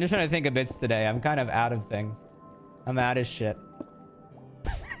 I'm just trying to think of bits today. I'm kind of out of things. I'm out of shit.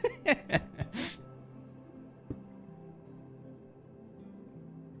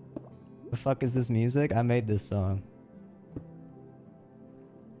 The fuck is this music? I made this song.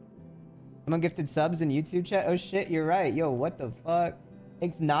 Someone gifted subs in YouTube chat? Oh shit, you're right. Yo, what the fuck?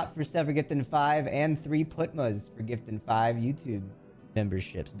 Thanks not for 7 for gifting 5 and 3 Putmas for gifting 5 YouTube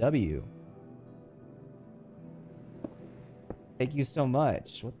memberships. W. Thank you so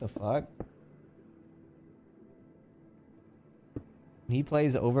much. What the fuck? When he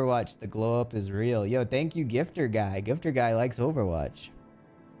plays Overwatch, the glow up is real. Yo, thank you, Gifter Guy. Gifter Guy likes Overwatch.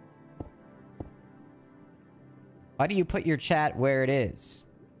 Why do you put your chat where it is?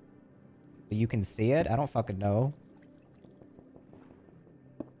 So you can see it? I don't fucking know.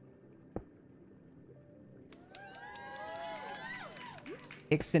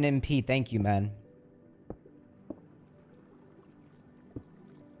 SDMP, thank you, man.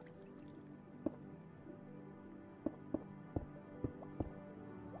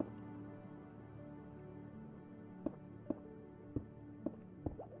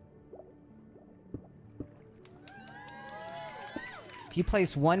 If you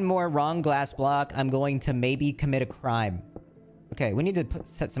place one more wrong glass block, I'm going to maybe commit a crime. Okay, we need to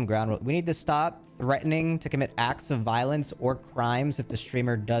set some ground rules. We need to stop threatening to commit acts of violence or crimes if the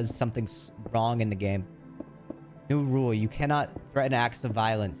streamer does something wrong in the game. New rule, you cannot threaten acts of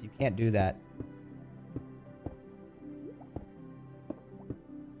violence. You can't do that.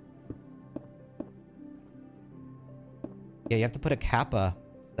 Yeah, you have to put a kappa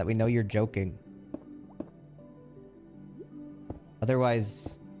so that we know you're joking.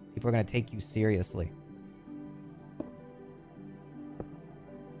 Otherwise, people are going to take you seriously.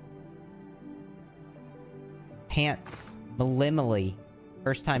 Pants. Malimally.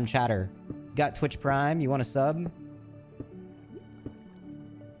 First time chatter. Got Twitch Prime? You want a sub?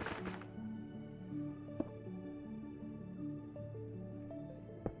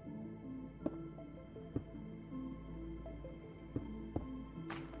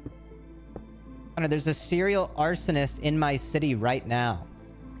 There's a serial arsonist in my city right now.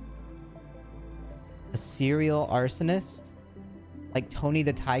 A serial arsonist? Like Tony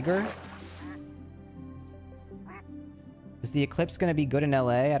the Tiger? Is the eclipse gonna be good in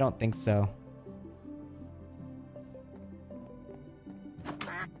LA? I don't think so.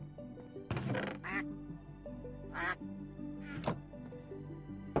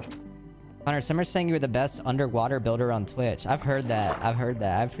 Connor, Summer's saying you're the best underwater builder on Twitch. I've heard that. I've heard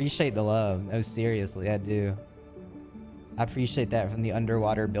that. I appreciate the love. No, seriously, I do. I appreciate that from the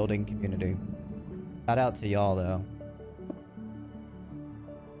underwater building community. Shout out to y'all, though.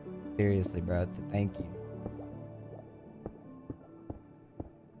 Seriously, bro. Thank you.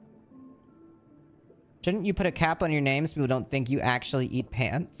 Shouldn't you put a cap on your name so people don't think you actually eat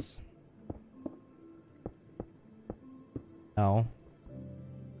pants? No.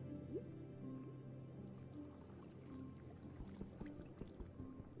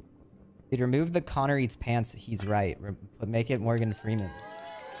 Dude, remove the Connor eats pants. He's right. Make it Morgan Freeman.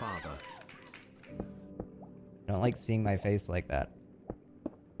 Father. I don't like seeing my face like that.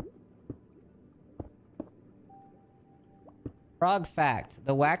 Frog fact.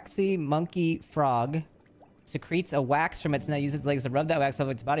 The waxy monkey frog secretes a wax from its neck, uses its legs to rub that wax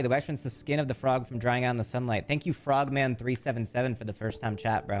over its body. The wax prevents the skin of the frog from drying out in the sunlight. Thank you, Frogman377, for the first time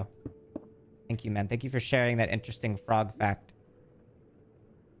chat, bro. Thank you, man. Thank you for sharing that interesting frog fact.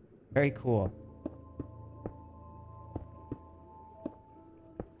 Very cool.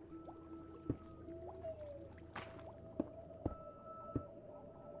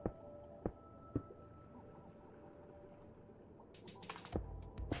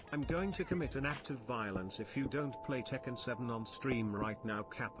 I'm going to commit an act of violence if you don't play Tekken 7 on stream right now,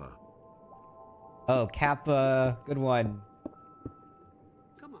 Kappa. Oh, Kappa. Good one.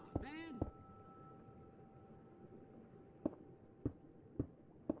 Come on, man.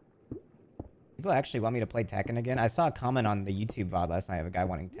 People actually want me to play Tekken again. I saw a comment on the YouTube VOD last night of a guy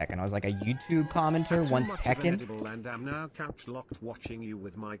wanting Tekken. I was like, a YouTube commenter wants Tekken? And I'm now couch locked watching you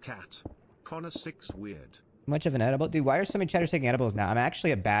with my cat. Connor 6 weird. Much of an edible? Dude, why are so many chatters taking edibles now? I'm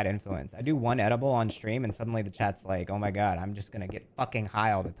actually a bad influence. I do one edible on stream and suddenly the chat's like, oh my god, I'm just gonna get fucking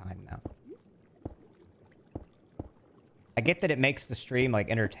high all the time now. I get that it makes the stream like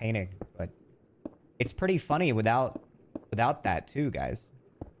entertaining, but it's pretty funny without that too, guys.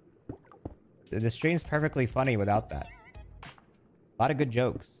 The stream's perfectly funny without that. A lot of good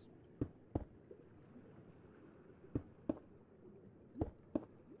jokes.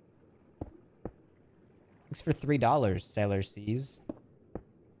 Thanks for $3, Sailor Seas.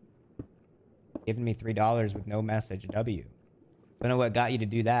 Giving me $3 with no message. W. Don't know what got you to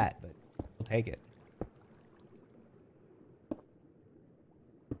do that, but we'll take it.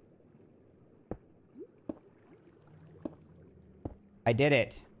 I did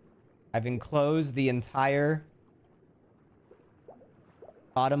it. I've enclosed the entire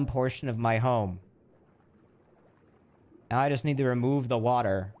bottom portion of my home. Now I just need to remove the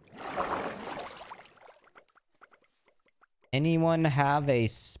water. Anyone have a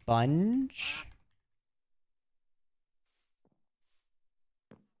sponge?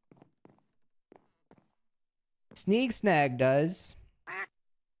 Sneak Snag does.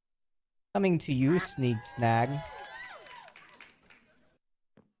 Coming to you, Sneak Snag.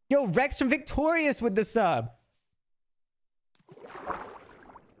 Yo, Rex from Victorious with the sub.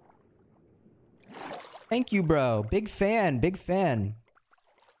 Thank you, bro. Big fan, big fan.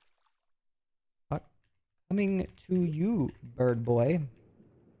 Coming to you, bird boy.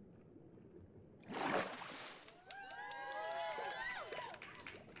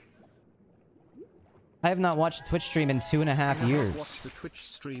 I have not watched a Twitch stream in 2.5 years. Watched a Twitch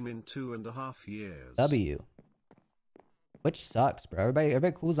stream in 2.5 years. W. Twitch sucks, bro.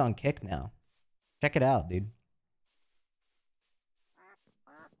 Everybody cool's on Kick now. Check it out, dude.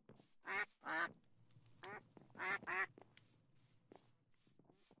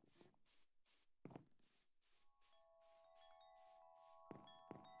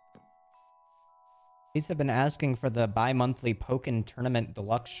 These have been asking for the bi-monthly Pokken Tournament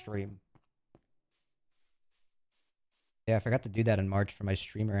Deluxe stream. Yeah, I forgot to do that in March for my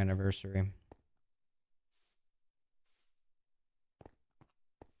streamer anniversary.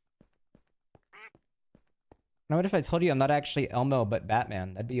 Now, what if I told you I'm not actually Elmo but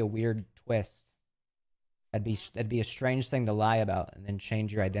Batman? That'd be a weird twist. That'd be a strange thing to lie about and then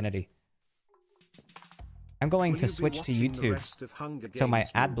change your identity. I'm going to switch to YouTube till my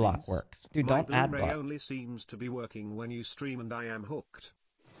ad block works. Dude, don't ad block. Only seems to be working when you stream and I am hooked.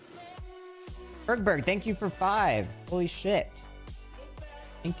 Bergberg, thank you for 5. Holy shit.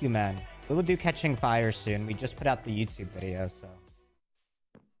 Thank you, man. We will do Catching Fire soon. We just put out the YouTube video, so.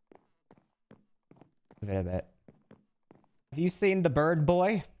 Give it a bit. Have you seen The Bird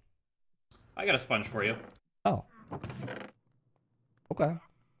Boy? I got a sponge for you. Oh. Okay.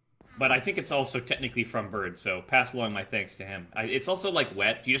 But I think it's also technically from Bird, so pass along my thanks to him. It's also like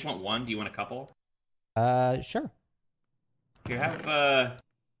wet. Do you just want one? Do you want a couple? Sure. Here,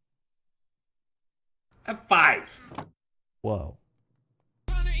 have 5. Whoa.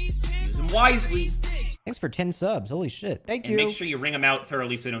 Use them wisely. Thanks for 10 subs. Holy shit. Thank you. And make sure you wring them out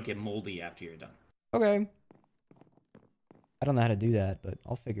thoroughly so they don't get moldy after you're done. Okay. I don't know how to do that, but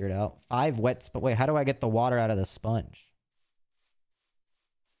I'll figure it out. 5 wets, but wait, how do I get the water out of the sponge?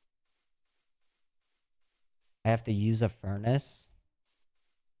 I have to use a furnace.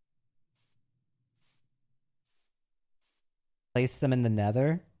 Place them in the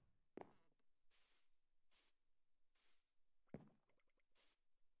nether.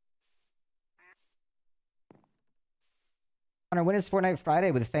 Connor, when is Fortnite Friday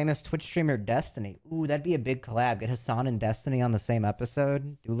with famous Twitch streamer Destiny? Ooh, that'd be a big collab. Get Hassan and Destiny on the same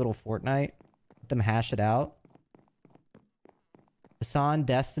episode. Do a little Fortnite. Let them hash it out. Hassan,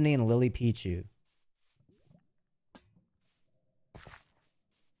 Destiny, and Lily Pichu.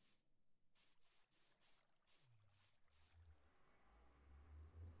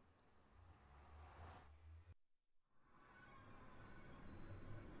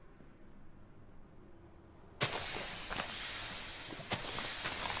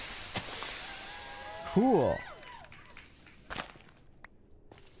 Cool.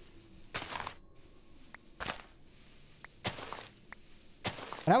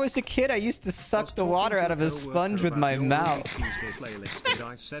 When I was a kid, I used to suck the water out of a sponge with my mouth. Playlist, and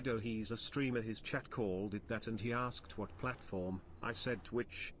I said, oh, he's a streamer. His chat called it that, and he asked what platform. I said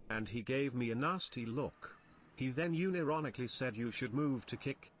Twitch, and he gave me a nasty look. He then unironically said, you should move to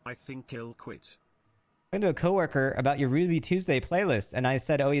Kick. I think he'll quit. I went to a coworker about your Ruby Tuesday playlist, and I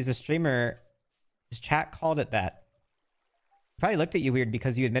said, oh, he's a streamer. His chat called it that. Probably looked at you weird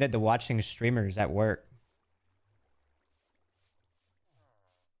because you admitted to watching streamers at work.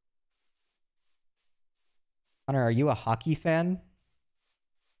 Connor, are you a hockey fan?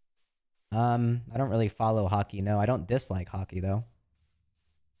 I don't really follow hockey. No, I don't dislike hockey though.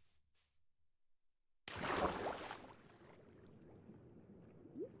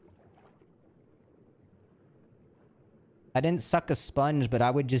 I didn't suck a sponge, but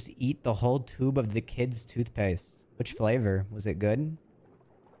I would just eat the whole tube of the kids' toothpaste. Which flavor? Was it good?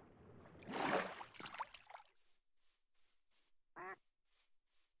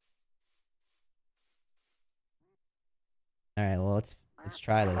 All right, well, let's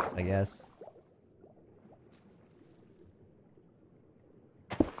try this, I guess.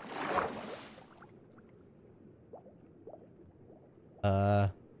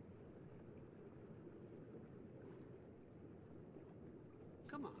 Come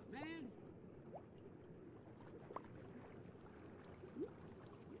on, man.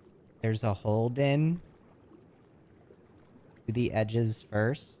 There's a hold in. Do the edges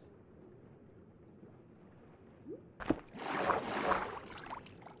first.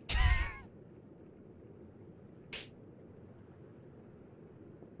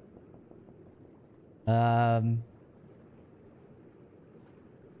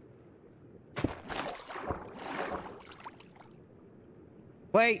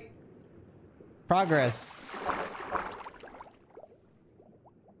 Wait. Progress.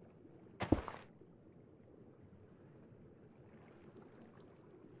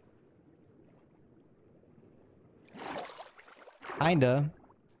 Kinda.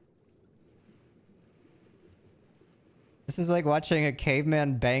 This is like watching a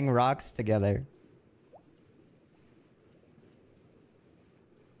caveman bang rocks together.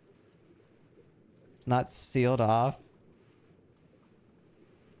 It's not sealed off.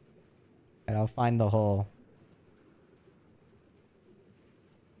 And I'll find the hole.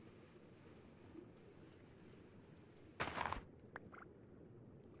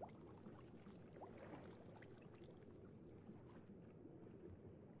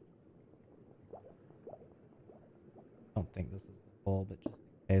 I don't think this is the hole, but just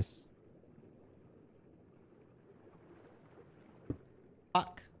in case.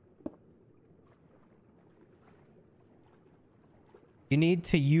 Fuck. You need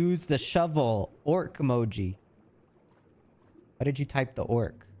to use the shovel. Orc emoji. Why did you type the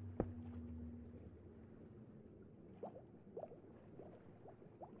orc?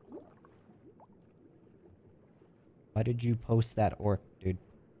 Why did you post that orc, dude?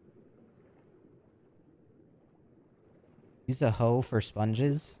 Use a hoe for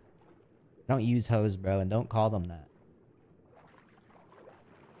sponges? Don't use hoes, bro, and don't call them that.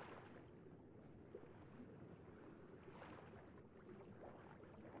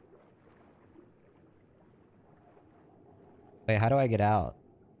 Wait, how do I get out?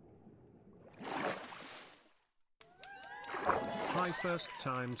 Hi, first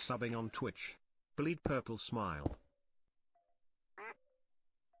time subbing on Twitch. Bleed purple smile.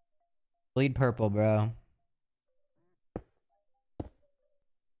 Bleed purple, bro.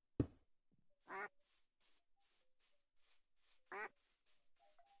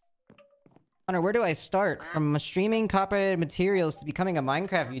 Connor, where do I start? From streaming copyrighted materials to becoming a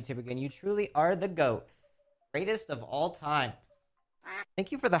Minecraft YouTuber again, you truly are the GOAT. Greatest of all time.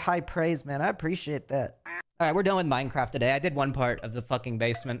 Thank you for the high praise, man. I appreciate that. Alright, we're done with Minecraft today. I did one part of the fucking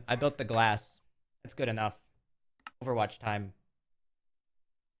basement. I built the glass. That's good enough. Overwatch time.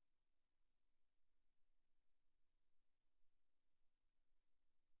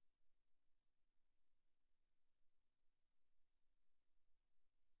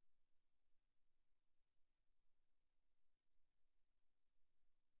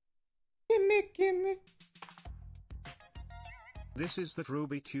 Gimme. This is that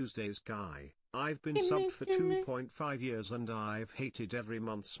Ruby Tuesdays guy. I've been subbed for 2.5 years and I've hated every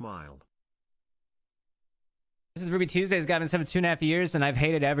month smile. This is Ruby Tuesdays. Got been subbed for 2.5 years and I've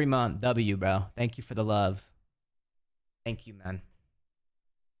hated every month. W, bro. Thank you for the love. Thank you, man.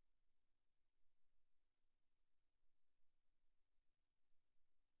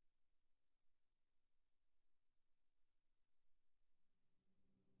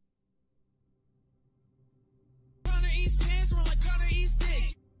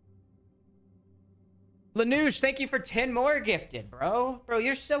 Lanouche, thank you for 10 more gifted, bro. Bro,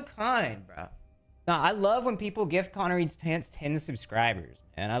 you're so kind, bro. No, I love when people gift Connor Eats Pants 10 subscribers,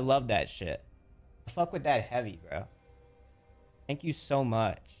 man. I love that shit. I fuck with that heavy, bro. Thank you so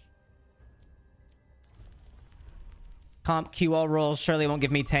much. Comp QL rolls. Surely won't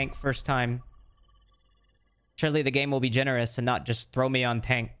give me tank first time. Surely the game will be generous and not just throw me on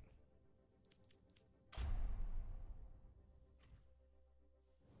tank.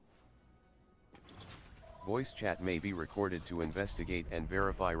 Voice chat may be recorded to investigate and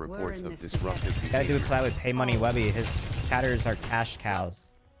verify reports of disruptive behavior. Gotta do a collab with Pay Money Webby. His chatters are cash cows.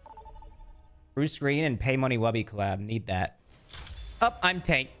 Bruce Green and Pay Money Webby collab. Need that. Up, I'm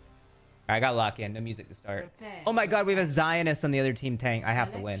tank. Alright, I got lock in. No music to start. Oh my god, we have a Zionist on the other team tank. I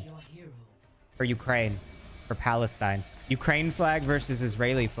have to win. For Ukraine. For Palestine. Ukraine flag versus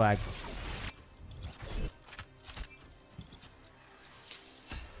Israeli flag.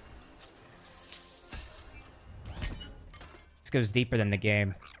 This goes deeper than the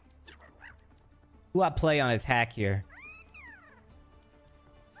game. Who I play on attack here?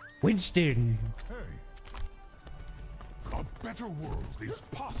 Winston. A better world is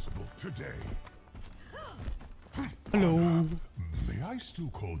possible today. Hello. May I still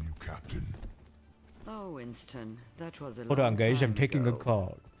call you Captain? Oh, Winston, that was a Hold on, guys. I'm long taking a time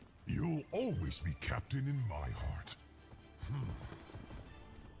call. You'll always be Captain in my heart.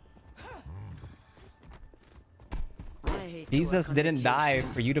 Jesus didn't die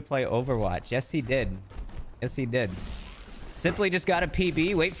for you to play Overwatch. Yes, he did. Yes, he did. Simply just got a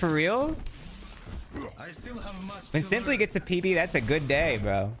PB. Wait, for real? I still have much When Simply gets a PB, that's a good day,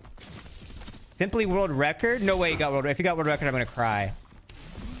 bro. Simply world record? No way he got world record. If he got world record, I'm gonna cry.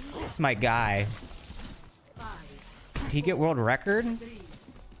 That's my guy. Did he get world record?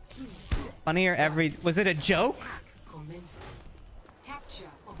 Funnier every... Was it a joke?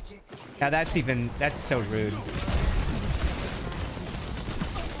 Yeah, that's even... That's so rude.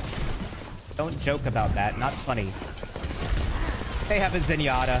 Don't joke about that. Not funny. They have a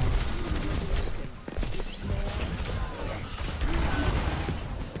Zenyatta.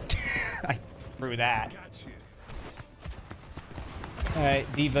 I threw that.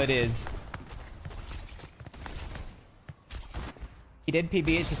 Alright, Diva it is. He did PB.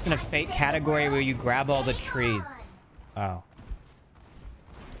 It's just in a fake category where you grab all the trees. Oh.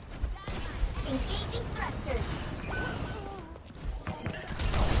 Engaging thrusters.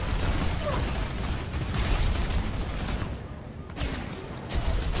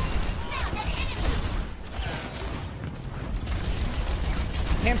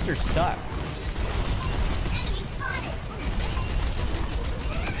 Hamster's stuck.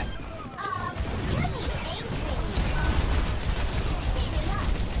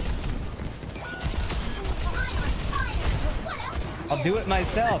 I'll do it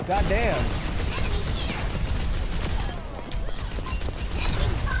myself. Goddamn.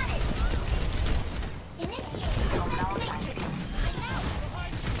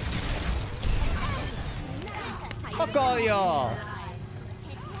 Fuck all y'all.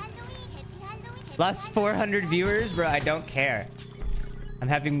 Plus 400 viewers, bro. I don't care. I'm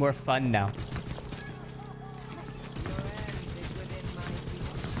having more fun now.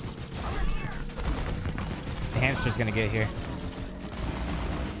 The hamster's gonna get here.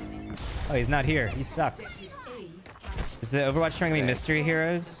 Oh, he's not here. He sucks. Is the Overwatch showing me mystery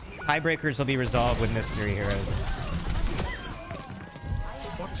heroes? Tiebreakers will be resolved with mystery heroes.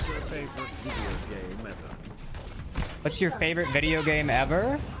 What's your favorite video game ever? What's your favorite video game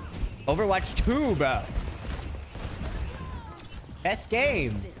ever? Overwatch 2, bro. Best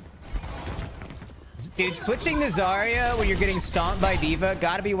game. Dude, switching to Zarya when you're getting stomped by Diva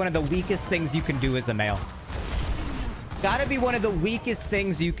gotta be one of the weakest things you can do as a male. Gotta be one of the weakest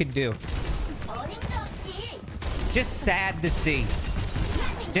things you could do. Just sad to see.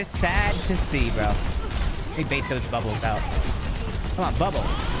 Just sad to see, bro. Let me bait those bubbles out. Come on, bubble.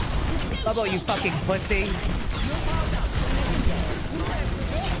 Bubble, you fucking pussy.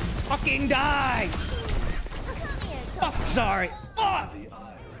 Fucking die! Fuck, sorry. Fuck!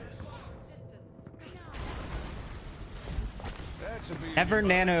 Ever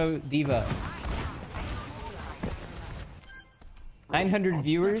Nano Diva. 900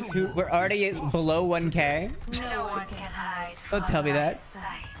 viewers who were already below 1K. No one can hide. Don't tell me that.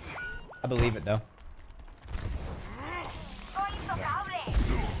 I believe it though.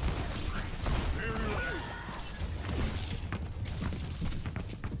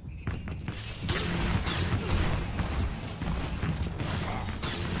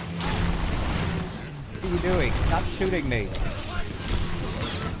 What are you doing? Stop shooting me.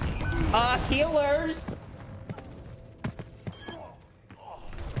 Healers!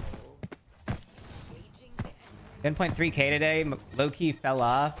 10.3k today. Low-key fell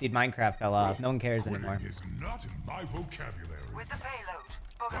off. Dude, Minecraft fell off. No one cares anymore. Is not in my vocabulary. With the payload,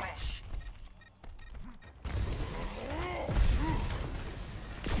 Bogamish.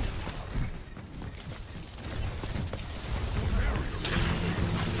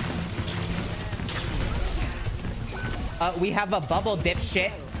 We have a bubble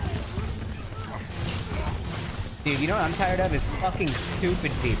dipshit. Dude, you know what I'm tired of? Is fucking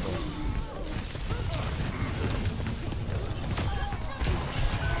stupid people.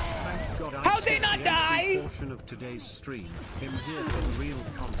 How'd they not die? Portion of today's stream. Him here for real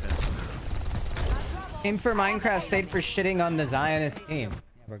content. Aim for Minecraft, stayed for shitting on the Zionist team.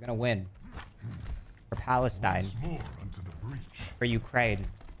 Yeah, we're gonna win. For Palestine. For Ukraine.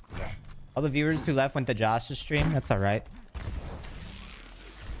 All the viewers who left went to Josh's stream. That's alright.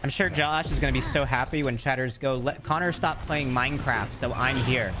 I'm sure Josh is gonna be so happy when chatters go, let Connor stop playing Minecraft, so I'm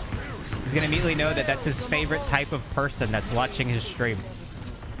here. He's gonna immediately know that that's his favorite type of person that's watching his stream.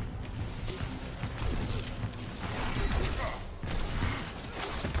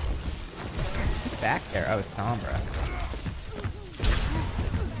 Who's back there? Oh, Sombra.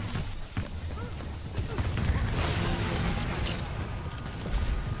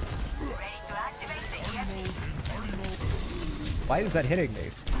 Why is that hitting me?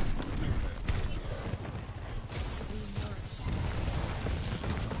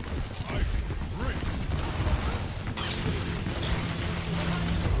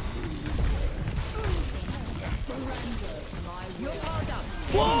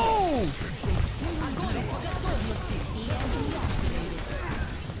 Whoa!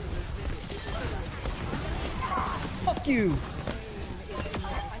 Fuck you!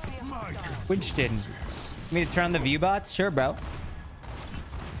 Winston. You mean to turn on the view bots? Sure, bro.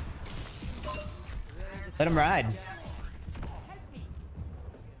 Let him ride.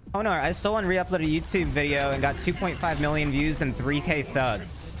 Connor, I stole and re-uploaded a YouTube video and got 2.5 million views and 3k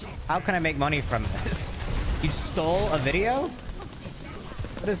subs. How can I make money from this? You stole a video?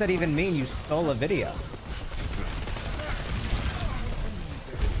 What does that even mean, you stole a video?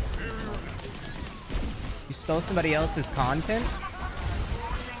 You stole somebody else's content?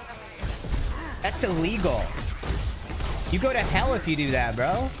 That's illegal. You go to hell if you do that,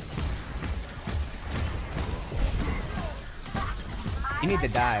 bro. You need to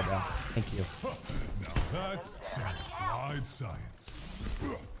die, bro. Thank you. Now that's some applied science.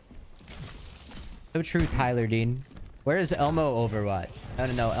 So true, Tyler Dean. Where is Elmo Overwatch?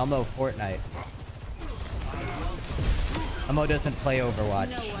 No, Elmo Fortnite. Elmo doesn't play Overwatch.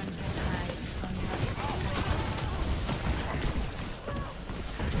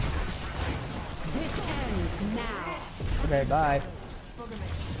 This ends now. Okay, bye.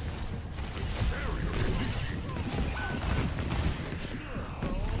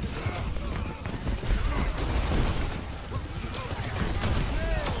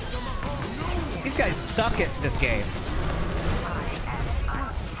 These guys suck at this game.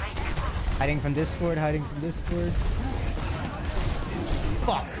 Hiding from Discord, hiding from Discord.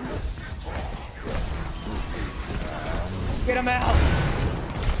 Fuck. Get him out.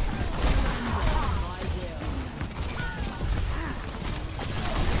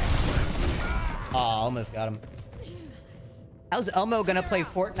 Oh, almost got him. How's Elmo gonna play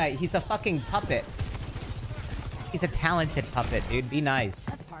Fortnite? He's a fucking puppet. He's a talented puppet, dude. Be nice.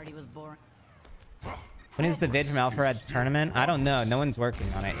 That party was boring. When is the vid from Alfred's tournament? I don't know. No one's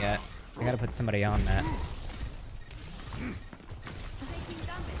working on it yet. I gotta put somebody on that.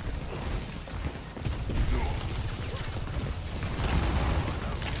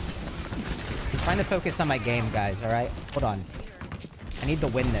 I'm trying to focus on my game, guys, alright? Hold on. I need to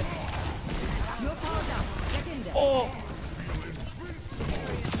win this. Oh!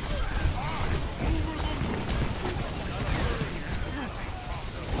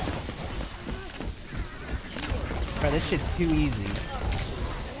 Bro, this shit's too easy.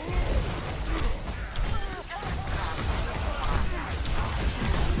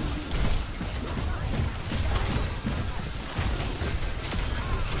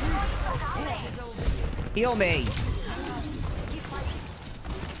 Heal me.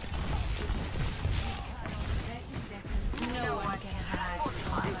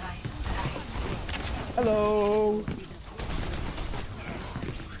 Hello.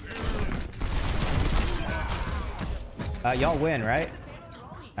 Y'all win, right?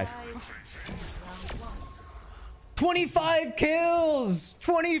 Nice. 25 kills!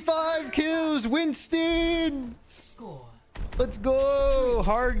 25 kills, Winston! Score. Let's go!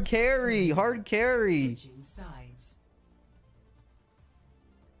 Hard carry, hard carry. Sides.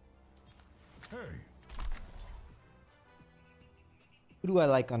 Who do I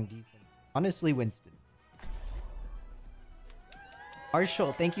like on defense? Honestly, Winston.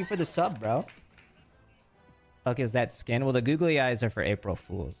 Marshall, thank you for the sub, bro. Fuck is that skin? Well, the googly eyes are for April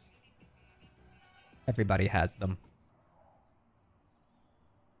Fools. Everybody has them.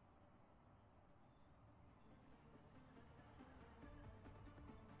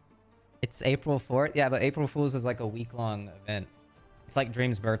 It's April 4th? Yeah, but April Fools is like a week-long event. It's like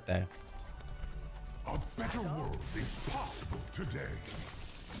Dream's birthday. A better world is possible today.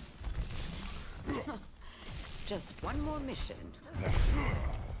 Just one more mission.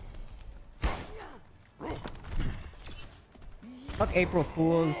 Fuck April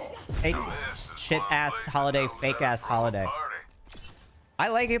Fools. Fake shit-ass holiday, fake-ass holiday. I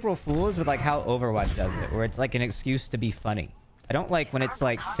like April Fools with like how Overwatch does it, where it's like an excuse to be funny. I don't like when it's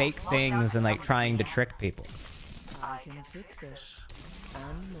like fake things and like trying to trick people. I can fix it.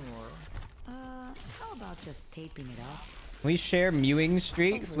 And more. How about just taping it up? We share mewing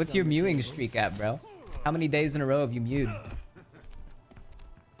streaks? What's your mewing streak at, bro? How many days in a row have you mewed?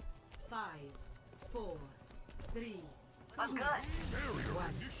 5, 4, 3, I'm good. 1.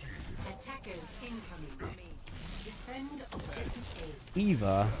 Attackers incoming. Defend objective A.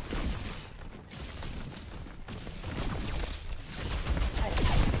 Eva.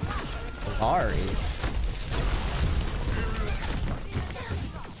 Sorry.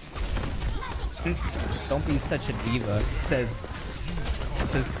 Don't be such a diva. Says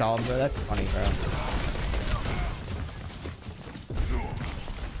Sombra. That's funny, bro.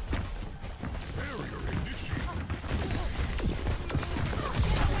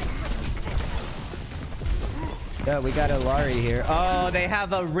 Yeah, we got a Lari here. Oh, they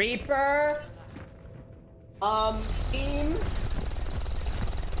have a Reaper. Team.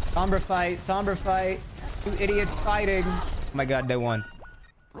 Sombra fight. Two idiots fighting. Oh my god, they won.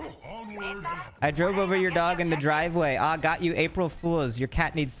 I drove over your dog in the driveway. Ah, got you, April Fools. Your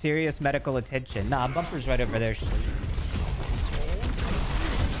cat needs serious medical attention. Nah, Bumper's right over there.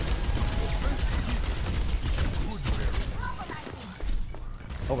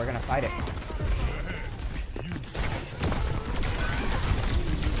 Oh, we're gonna fight it.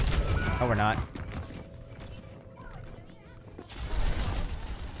 Oh, we're not.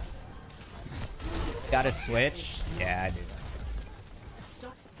 Gotta switch? Yeah, I do.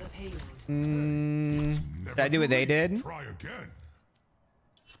 Did I do what they did?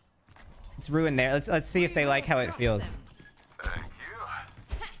 It's ruined there. Let's see if they like how it feels.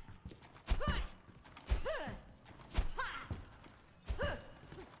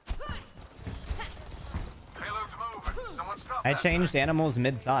 I changed animals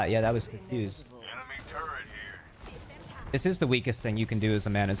mid-thought. Yeah, that was confused. This is the weakest thing you can do as a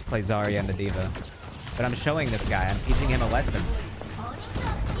man, is play Zarya and the Diva. But I'm showing this guy. I'm teaching him a lesson.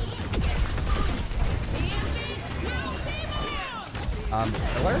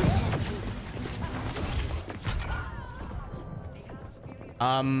 Killer?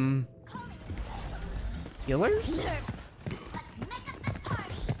 Healers?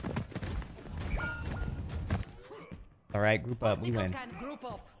 Alright, group up. We win. Group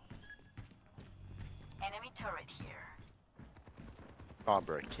up. Enemy turret here.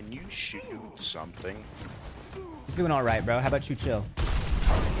 Sombra, can you shoot something? He's doing alright, bro. How about you chill?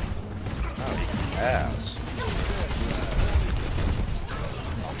 Oh, he's ass.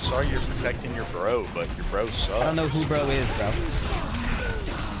 I'm sorry you're protecting your bro, but your bro sucks. I don't know who bro is, bro.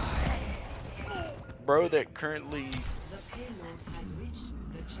 Bro that currently...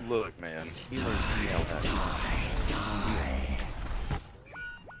 Look, man.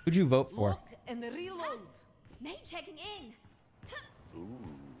 Who'd you vote for? And reload. Mate checking in. Ooh,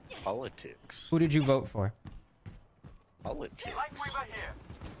 politics. Who did you vote for? Politics.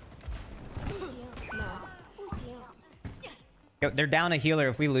 Yo, they're down a healer.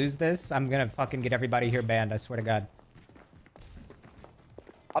 If we lose this, I'm gonna fucking get everybody here banned. I swear to God.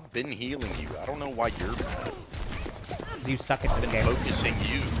 I've been healing you. I don't know why you're mad. You suck at this game. Focusing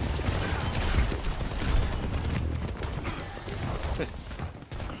you.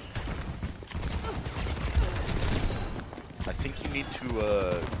 I think you need to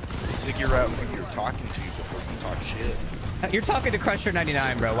figure out who you're talking to before you talk shit. You're talking to Crusher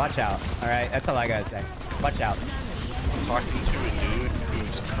 99, bro. Watch out. All right, that's all I gotta say. Watch out. I'm talking to a dude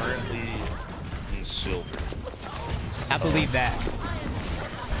who's currently in silver. I believe that.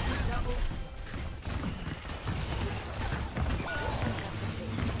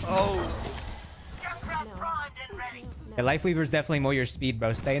 Oh. Yeah, Lifeweaver's definitely more your speed,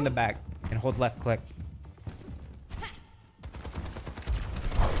 bro. Stay in the back and hold left click.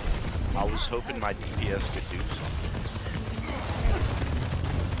 I was hoping my DPS could do something.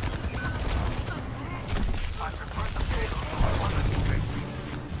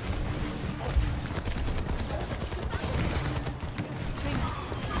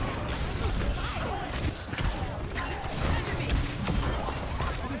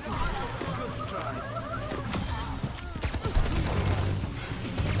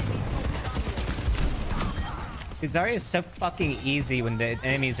 Dude, Zarya is so fucking easy when the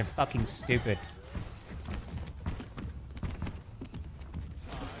enemies are fucking stupid.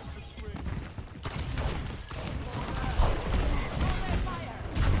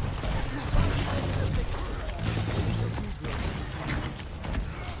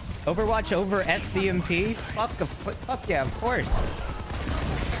 Overwatch over SDMP? Fuck yeah, of course.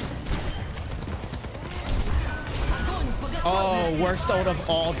 Oh, worst ult of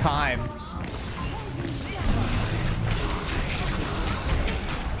all time.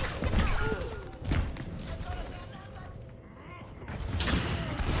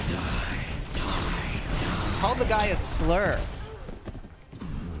 Call the guy a slur.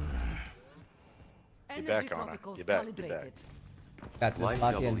 Get back on her. Get back. Get back. Got this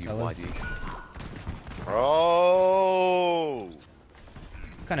lock in, fellas. Oh!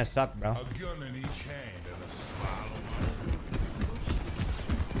 Kinda suck, bro. A gun in each hand and a smile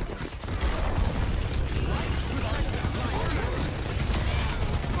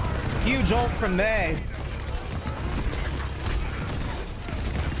on Huge ult from May.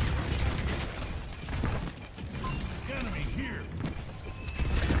 enemy here.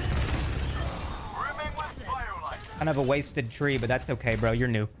 Kind of a wasted tree, but that's okay, bro. You're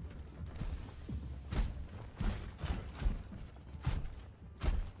new.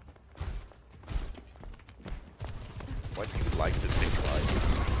 Why do you like to think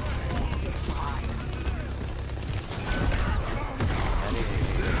lies?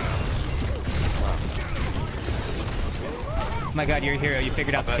 Oh my god, you're a hero. You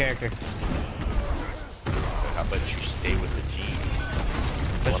figured out the character. How about you stay with the team?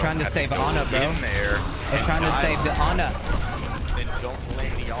 I was trying to save Ana, bro. In there I was trying to save the Ana. Then don't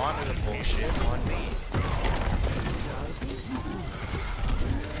blame the Ana bullshit on me.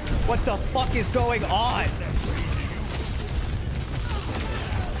 What the fuck is going on?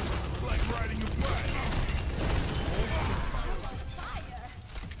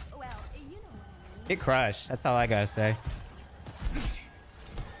 Get crushed. That's all I gotta say.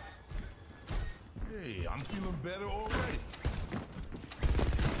 Hey, I'm feeling better already.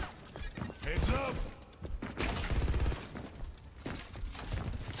 Heads up.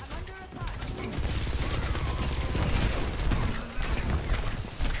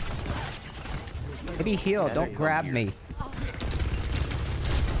 Maybe heal. Don't grab me.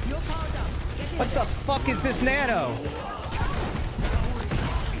 What the fuck is this nano?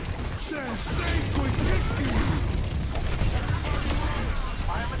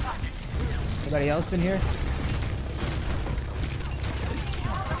 Anybody else in here?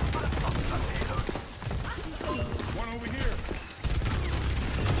 One over here.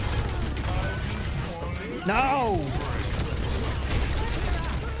 No!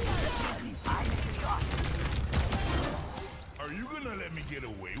 Are you gonna let me get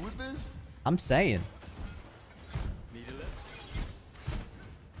away with this? I'm saying.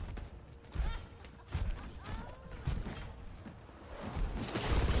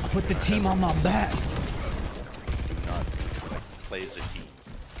 Put the team on my back. Do not play as a team.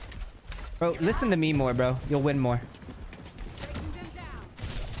 Bro, listen to me more, bro. You'll win more.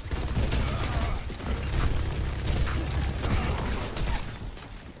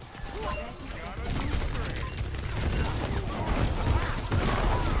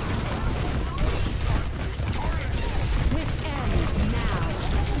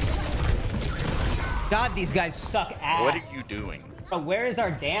 God, these guys suck ass. What are you doing? Bro, where is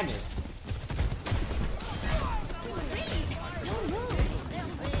our damage?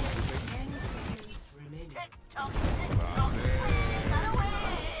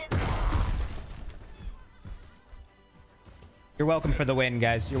 You're welcome for the win,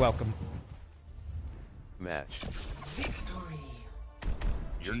 guys. You're welcome. Match.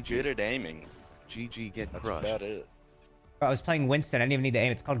 You're good at aiming. GG get That's crushed. about it. Bro, I was playing Winston. I didn't even need to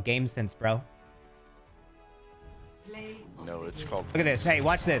aim. It's called game sense, bro. No, it's called. Look at this. Hey,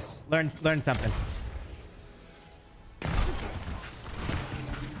 watch this. Learn something.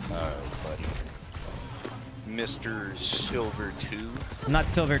 Buddy. Mr. Silver 2. I'm not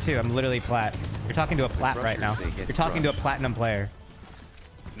silver 2. I'm literally plat. You're talking to a plat right now. You're talking to a platinum player.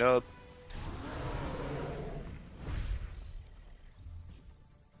 Nope.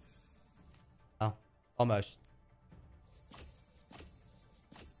 Oh, almost.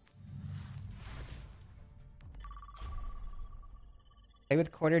 Hey, with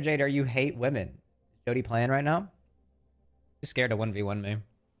Quarter Jade, are you hate women? Is Jody playing right now? She's scared to 1v1 me.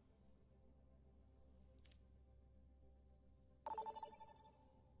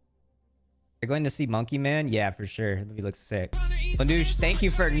 You're going to see Monkey Man? Yeah, for sure. The movie looks sick. Landouche, thank you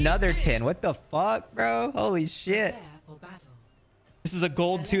for another 10. What the fuck, bro? Holy shit. This is a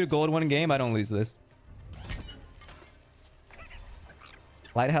gold 2 to gold 1 game. I don't lose this.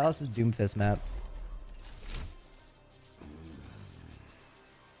 Lighthouse is Doomfist map.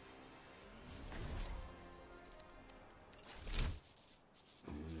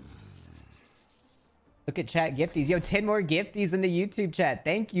 Look at chat gifties. Yo, 10 more gifties in the YouTube chat.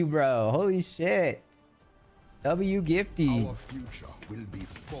 Thank you, bro. Holy shit. W gifties. Our future will be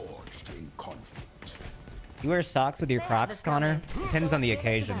forged in conflict. You wear socks with your Crocs, Connor? Depends on the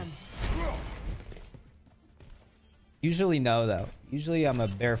occasion. Usually no, though. Usually I'm a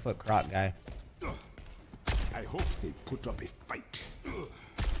barefoot Croc guy. I hope they put up a fight.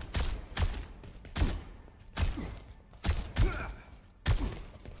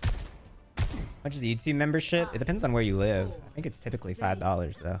 How much is the YouTube membership? It depends on where you live. I think it's typically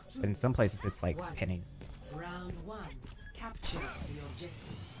 $5 though. But in some places it's like pennies. Round 1. Capture the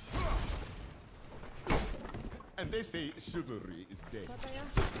objective. And they say chivalry is dead.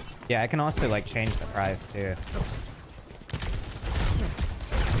 Yeah, I can also like change the price too.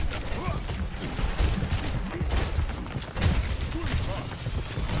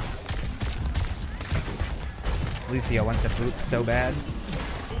 Lucio wants a boot so bad.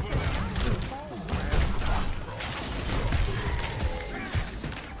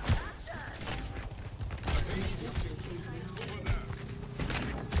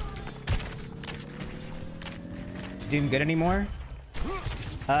 Doom good anymore?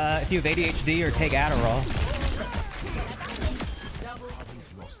 If you have ADHD or take Adderall.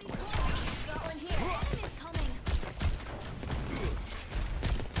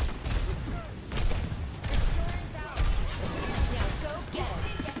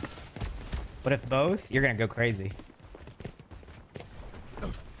 What if both? You're gonna go crazy.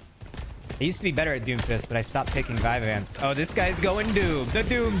 I used to be better at Doomfist, but I stopped taking Vyvanse. Oh, this guy's going Doom. The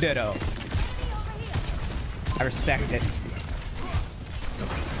Doom Ditto. I respect it.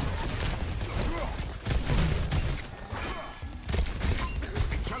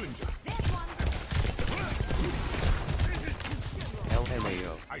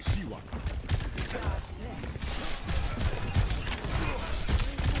 LMAO. I see one.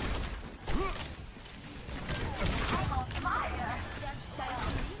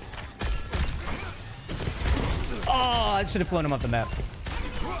 Oh, I should have flown him off the map.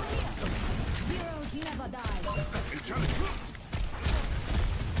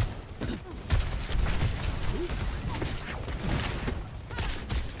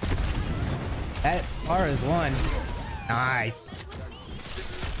 That R is one. Nice.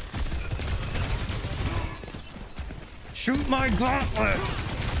 Shoot my gauntlet.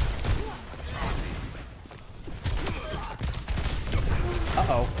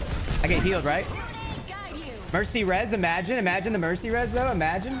 Uh-oh. I get healed, right? Mercy res, imagine the mercy res though,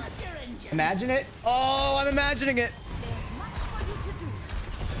 imagine it. Oh, I'm imagining it.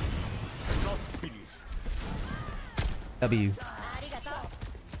 W.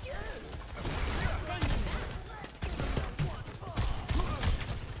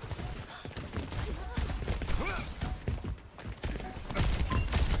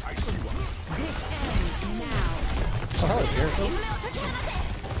 Oh, beautiful.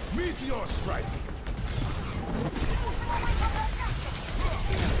 Meteor strike.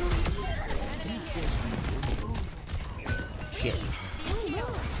 Shit.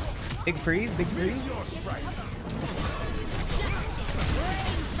 Big freeze, big freeze.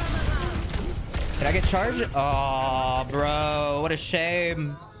 Did I get charged? Oh, bro, what a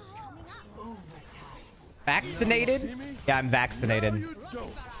shame. Vaccinated? Yeah, I'm vaccinated.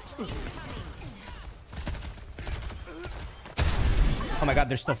 Oh my god,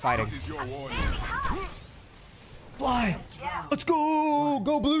 they're still fighting. Fly! Let's go!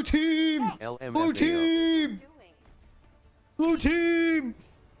 Go blue team! Blue team! Blue team!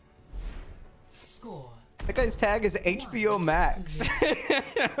 Score. That guy's tag is HBO Max.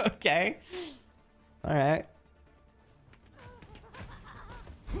 Okay. Alright.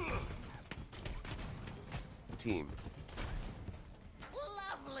 Team.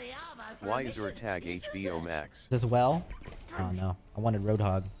 Why is your tag HBO Max? As well? Oh no. I wanted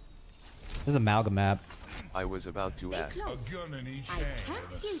Roadhog. This is Amalgam map. I was about to ask. A gun in each hand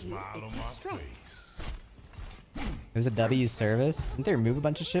and a smile on my face. It was a W service. Didn't they remove a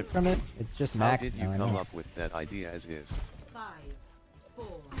bunch of shit from it? It's just How Max did you now, I come know. up with that idea as is? 5, 4,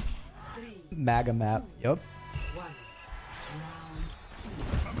 3, MAGA map. Yep. 1.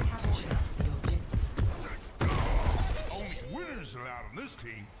 Round 2. Capture the objective. Only winners allowed on this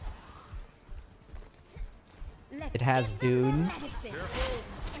team. It has Dune.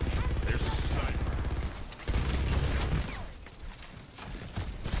 There's a sniper.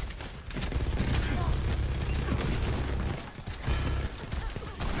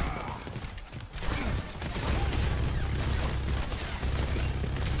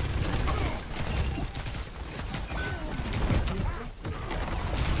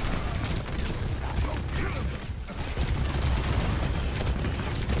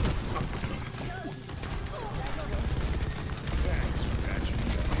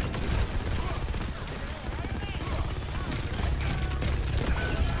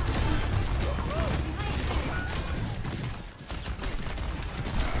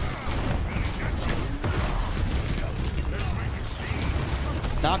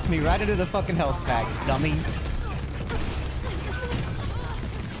 knocked me right into the fucking health pack, dummy.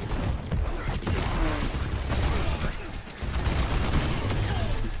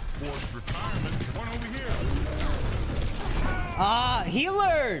 Ah,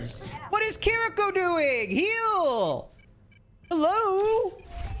 healers! What is Kiriko doing? Heal! Hello?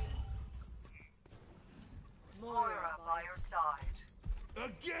 Moira by your side.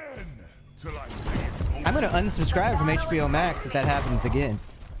 Again! Till I say it's over. I'm gonna unsubscribe from HBO Max if that happens again.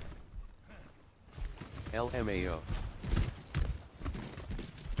 LMAO.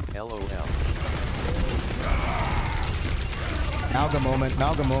 LOL. Malga moment,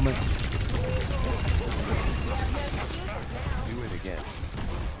 Malga moment. Do it again.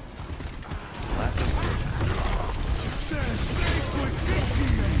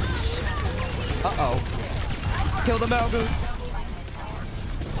 Uh-oh. Kill the Malga.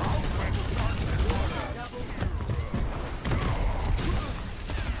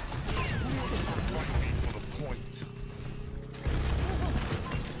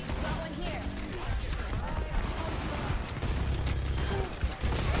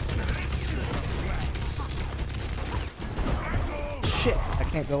 Shit, I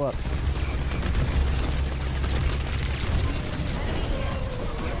can't go up.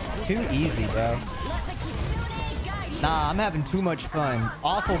 Too easy, bro. Nah, I'm having too much fun.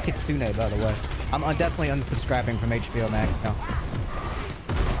 Awful Kitsune, by the way. I'm definitely unsubscribing from HBO Max now.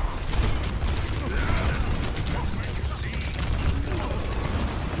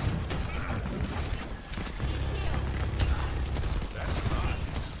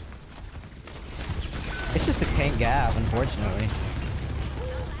 It's just a tank gap, unfortunately.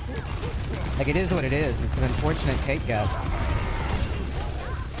 Like, it is what it is. It's an unfortunate tank gap.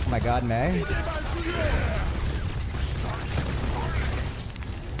 Oh my god, May.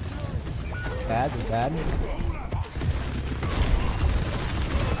 Bad, bad.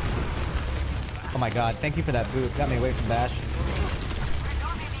 Oh my god, thank you for that boot. Got me away from Bash.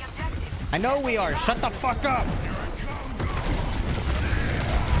 I know we are. Shut the fuck up.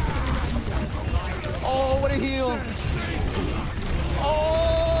 Oh, what a heal.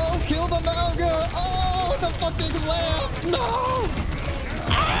 Oh, kill the Malga. Oh, the fucking lamp. No.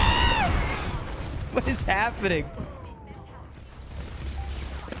 Ah! What is happening?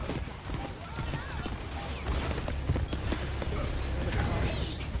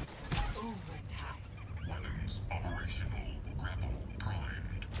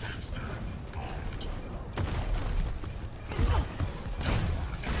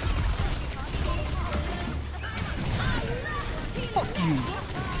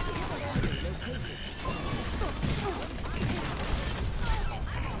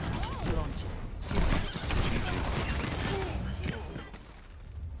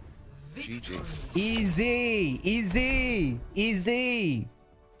 GG. Easy, easy, easy.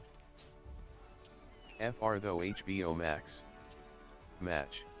 FR though HBO Max.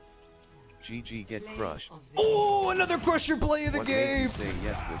 Match. GG get crushed. Oh, another crusher play of the What made game. you say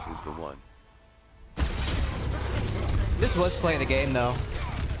yes, this is the one. This was play of the game, though.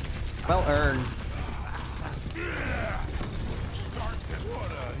 Well earned.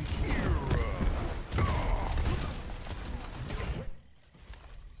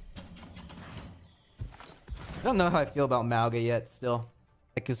 I don't know how I feel about Malga yet, still.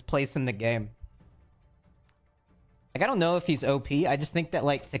 Like, his place in the game. Like, I don't know if he's OP. I just think that,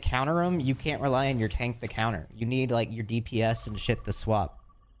 like, to counter him, you can't rely on your tank to counter. You need, like, your DPS and shit to swap.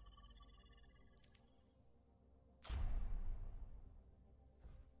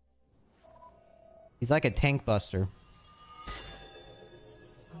 He's like a tank buster.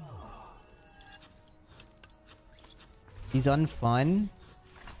 He's unfun.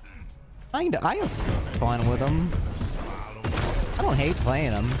 I have fun with him. I don't hate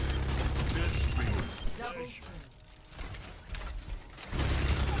playing him.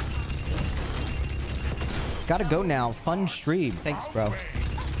 Gotta go now. Fun stream. Thanks, bro.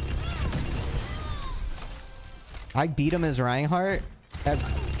 I beat him as Reinhardt.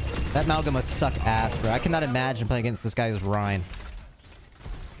 That Malga must suck ass, bro. I cannot imagine playing against this guy as Ryan.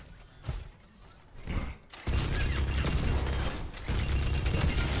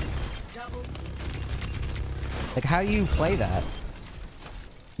 Like, how do you play that?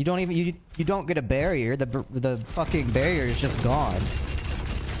 You don't even you don't get a barrier. The fucking barrier is just gone.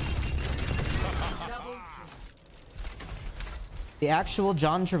 The actual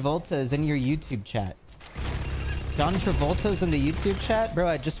John Travolta is in your YouTube chat. John Travolta's in the YouTube chat? Bro,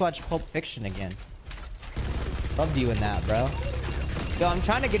 I just watched Pulp Fiction again. Loved you in that, bro. Yo, I'm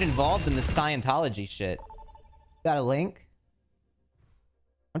trying to get involved in this Scientology shit. Got a link?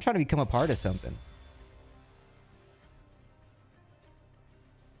 I'm trying to become a part of something.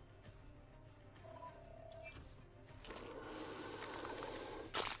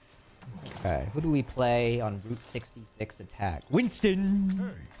 Okay, who do we play on Route 66 attack?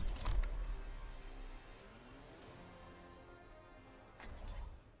 Winston!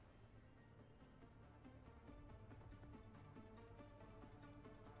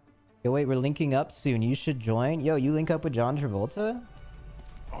 Yo, wait, we're linking up soon. You should join. Yo, you link up with John Travolta?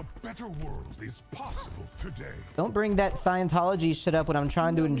 A better world is possible today. Don't bring that Scientology shit up when I'm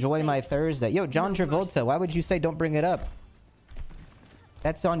trying to enjoy my Thursday. Yo, John Travolta, why would you say don't bring it up?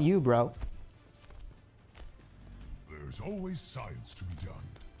 That's on you, bro. There's always science to be done.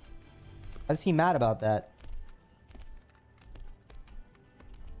 Why's he mad about that?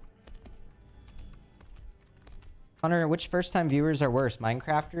 Connor, which first-time viewers are worse,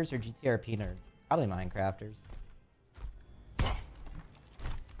 Minecrafters or GTRP nerds? Probably Minecrafters.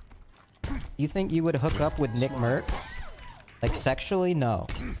 You think you would hook up with Nick Merckx? Like sexually? No.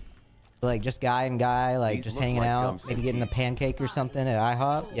 Like just guy and guy, like These just look hanging like out, gums maybe and getting a teeth. pancake or something at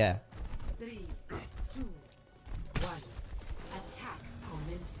IHOP? Yeah. 3, 2, 1. Attack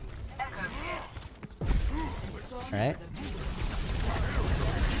commencing. Right?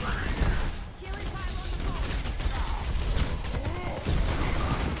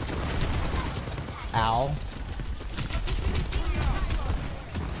 Ow.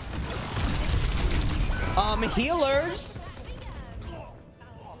 Healers.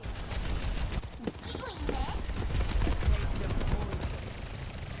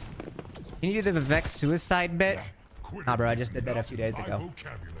 Can you do the Vivek suicide bit? Nah, bro, I just did that a few days ago.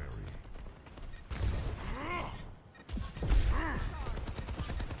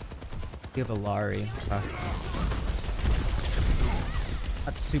 You have a Lari.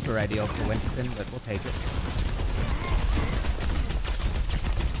 Not super ideal for Winston, but we'll take it.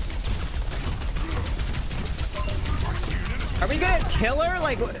 Are we gonna kill her?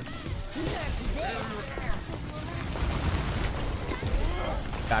 Like,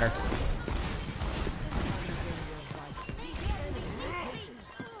 got her.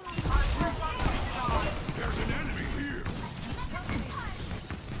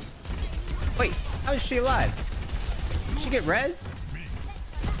 Wait, how is she alive? Did she get res?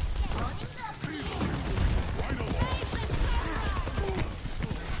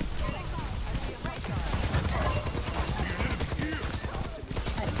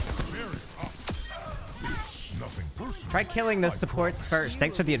 Try killing the supports first.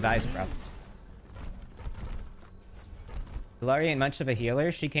 Thanks for the advice, bro. Hilari ain't much of a healer.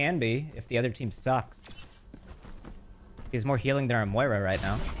 She can be if the other team sucks. He's more healing than our Moira right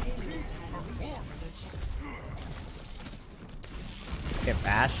now. Get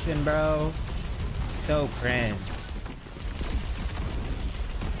Bastion, bro. So cringe.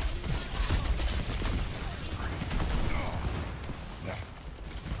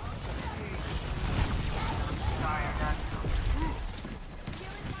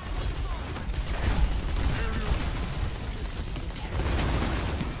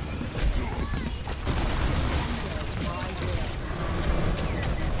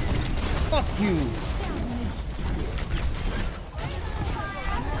 Fuck you.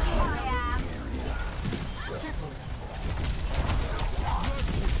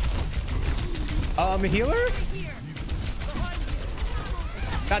 Healer?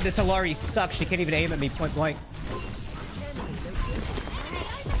 God, this Hilari sucks. She can't even aim at me point blank.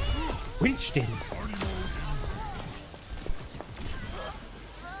 Winston.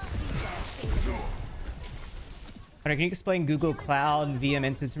 Hunter, can you explain Google Cloud and VM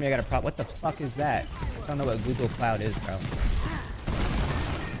instance to me? I got a problem. What the fuck is that? I don't know what Google Cloud is, bro.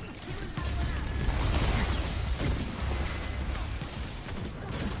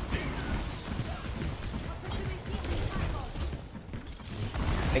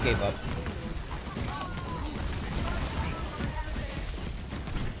 I gave up.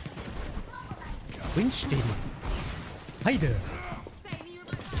 Winston. Hi there.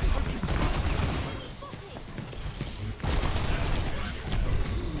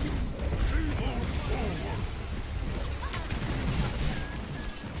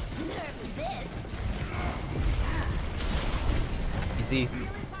 Easy.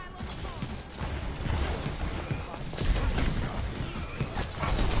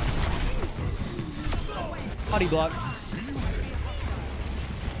 Body block.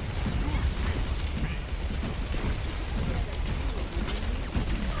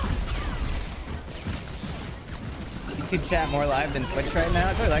 YouTube chat more live than Twitch right now?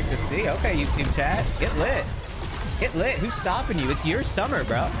 That's what I like to see. Okay, YouTube chat. Get lit. Get lit. Who's stopping you? It's your summer,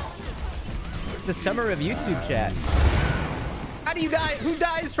 bro. It's the summer of YouTube chat. How do you die? Who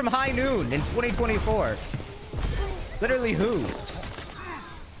dies from high noon in 2024? Literally who?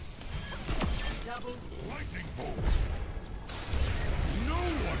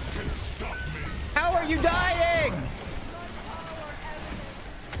 How are you dying?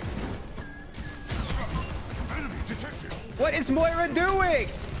 What is Moira doing?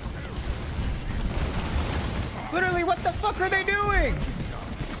 Literally, what the fuck are they doing?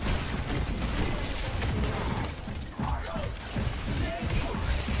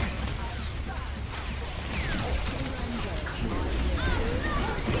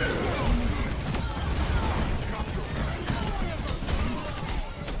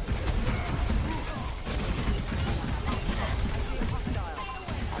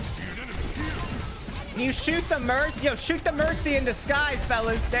 You shoot the mercy. Yo, shoot the mercy in the sky,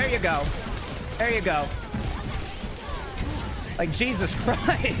 fellas. There you go. There you go. Like, Jesus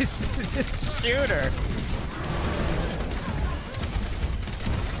Christ. Just shoot her.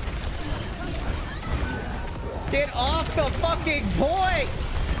 Get off the fucking point.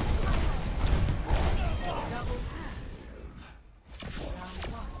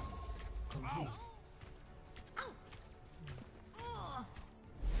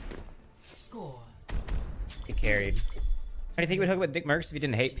 Score. Get carried. How do you think we'd hook with Dick Mercs if you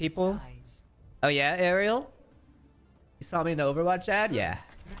didn't hate people? Oh yeah, Ariel? You saw me in the Overwatch ad? Yeah.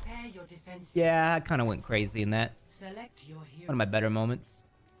 Yeah, I kind of went crazy in that. One of my better moments.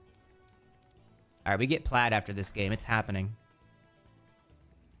 Alright, we get Plaid after this game. It's happening.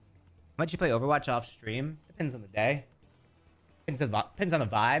 How much you play Overwatch off stream? Depends on the day. Depends on the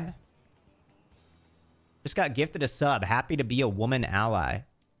vibe. Just got gifted a sub. Happy to be a woman ally.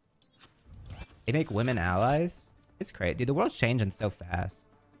 They make women allies? It's crazy. Dude, the world's changing so fast.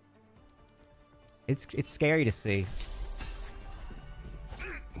 It's scary to see.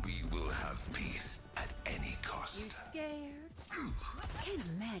 We will have peace at any cost. You scared? Can't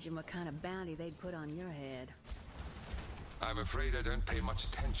imagine what kind of bounty they'd put on your head. I'm afraid I don't pay much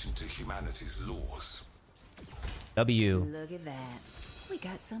attention to humanity's laws. W. Look at that. We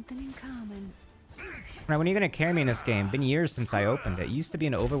got something in common. Right, when are you gonna carry me in this game? Been years since I opened it. Used to be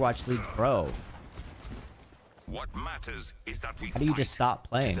an Overwatch League pro. What matters is that we How do you just stop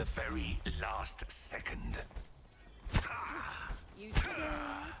playing? to the very last second. You scared?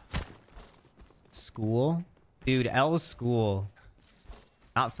 School? Dude, L's school.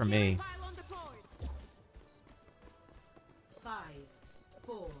 Not for me. 5,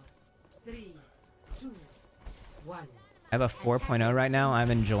 4, 3, 2, 1. I have a 4.0 right now.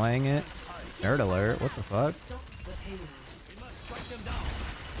 I'm enjoying it. Nerd alert. What the fuck?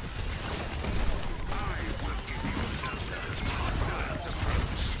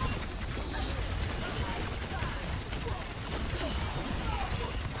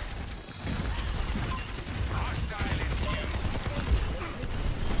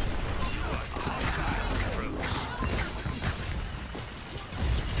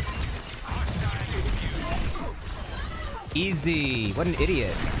 Easy. What an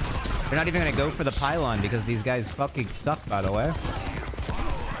idiot. They're not even gonna go for the pylon because these guys fucking suck, by the way.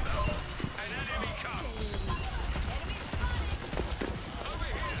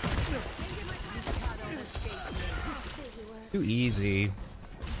 Too easy. You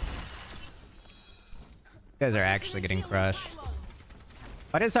guys are actually getting crushed.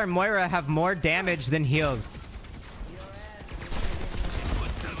 Why does our Moira have more damage than heals?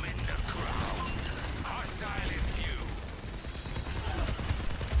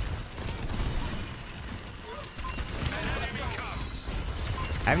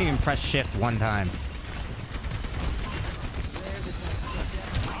 I haven't even pressed shift one time.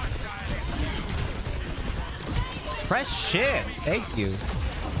 Press shift. Thank you.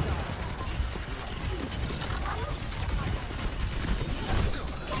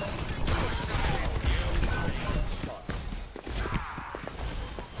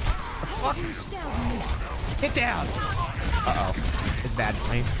 Fuck. Get down. Uh-oh. It's bad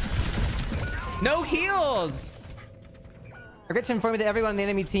for me. No heals. Forget to inform me that everyone on the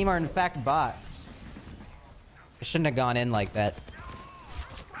enemy team are in fact bots. I shouldn't have gone in like that.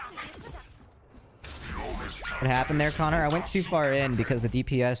 What happened there, Connor? I went too far in because the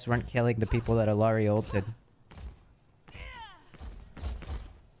DPS weren't killing the people that Alari ulted.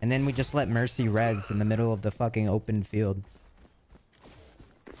 And then we just let Mercy res in the middle of the fucking open field.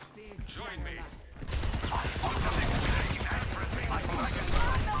 Join me.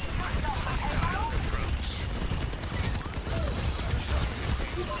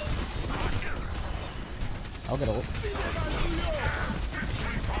 I'll get ult.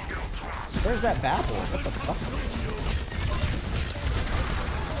 Where's that babble? What the fuck?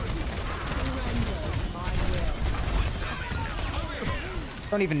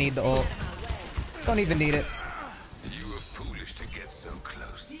 Don't even need the ult. Don't even need it. You were foolish to get so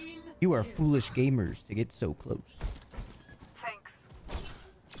close. You are foolish gamers to get so close. Thanks.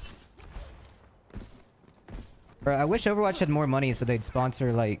 Bro, I wish Overwatch had more money so they'd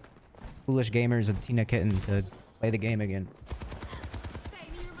sponsor like Foolish Gamers and Tina Kitten to play the game again.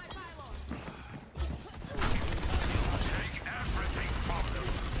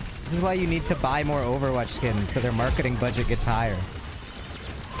 This is why you need to buy more Overwatch skins so their marketing budget gets higher.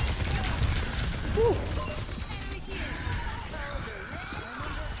 Woo.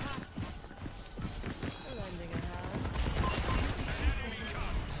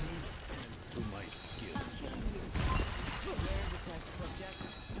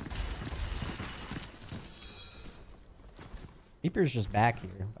 Reaper's just back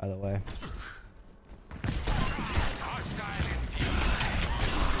here, by the way.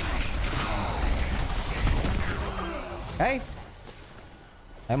 Hey!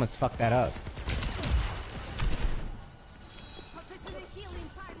 I almost fucked that up.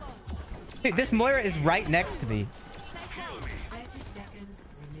 Dude, this Moira is right next to me.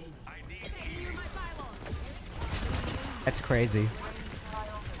 That's crazy.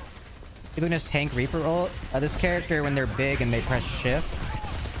 You can just tank Reaper ult. This character, when they're big and they press shift,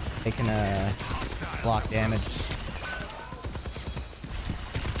 they can block damage.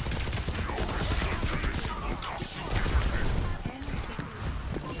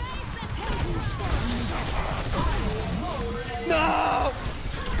 No!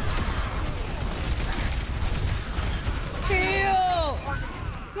 Heal!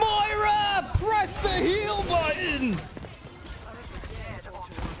 Moira! Press the heal button!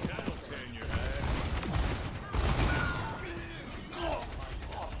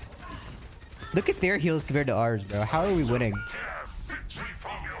 Look at their heals compared to ours, bro. How are we winning?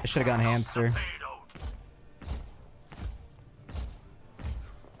 I should have gone hamster.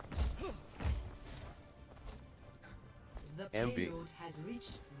 MB.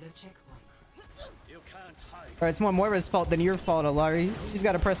 Alright, it's more Moira's fault than your fault, Alari. He's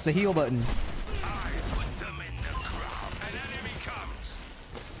got to press the heal button.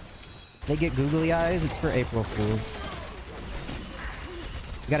 They get googly eyes. It's for April Fools.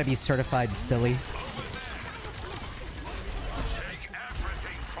 You gotta be certified silly.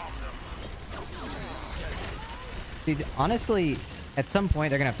 Dude, honestly, at some point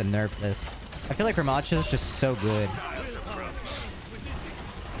they're gonna have to nerf this. I feel like Ramacha is just so good.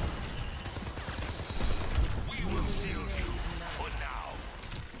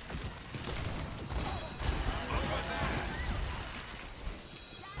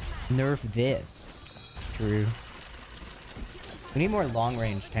 Nerf this. True. We need more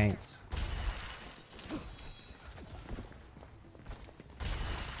long-range tanks.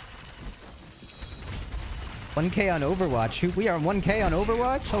 $1K on Overwatch. We are 1K on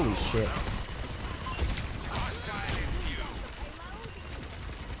Overwatch? Holy shit.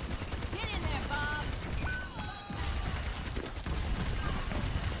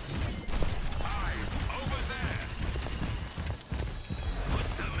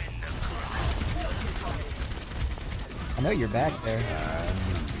 I know you're back there.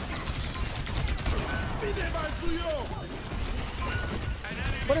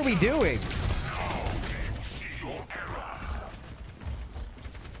 What are we doing?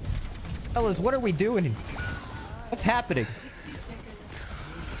 Fellas, what are we doing? What's happening?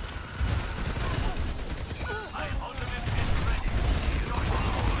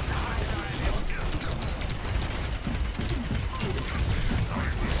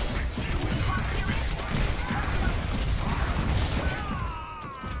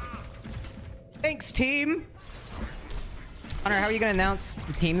 Thanks, team. Connor, how are you gonna announce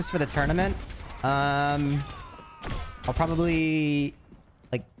the teams for the tournament? I'll probably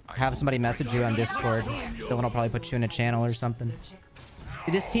like have somebody message you on Discord. Someone will probably put you in a channel or something.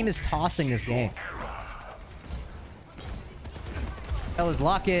 Dude, this team is tossing this game. Fellas,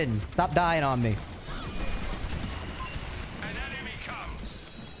 lock in. Stop dying on me.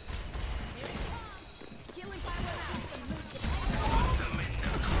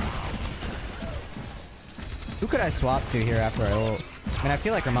 Who could I swap to here after I ult? I mean, I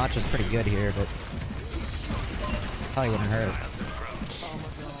feel like Ramacha's pretty good here, but probably wouldn't hurt.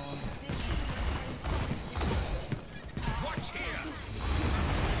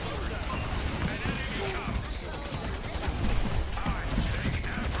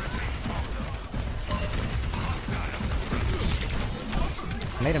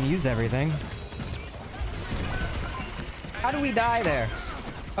 Made him use everything. How do we die there?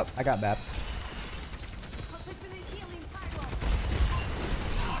 Oh, I got bapped.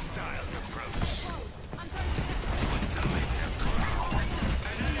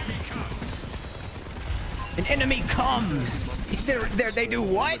 An enemy comes! They do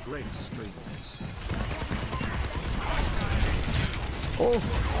what? Oh.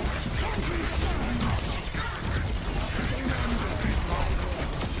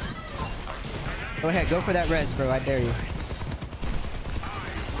 Go ahead, go for that res, bro. I dare you.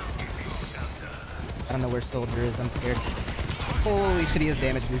 I don't know where Soldier is. I'm scared. Holy shit, he has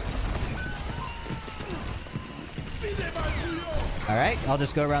damage boost. Alright, I'll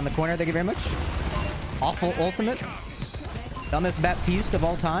just go around the corner. Thank you very much. Awful ultimate. Dumbest Baptiste of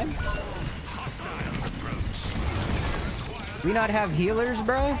all time. Do we not have healers,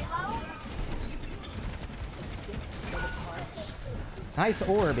 bro? Nice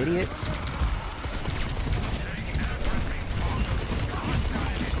orb, idiot.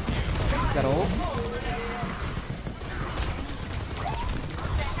 Got ult.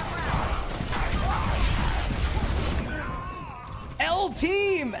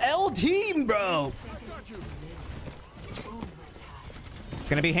 L team, bro. It's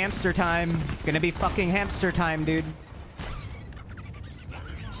gonna be hamster time. It's gonna be fucking hamster time, dude.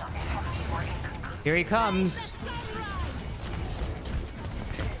 Here he comes.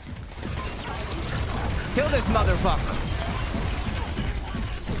 Kill this motherfucker.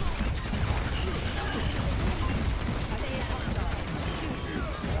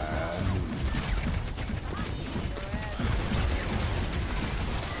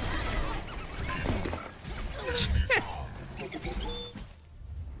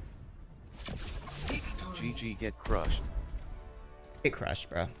 GG, get crushed. Get crushed,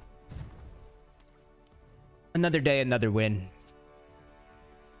 bro. Another day, another win.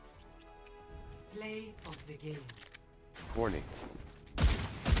 Play of the game. Corny.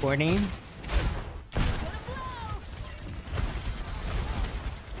 Corny.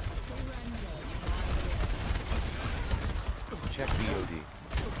 Check VOD.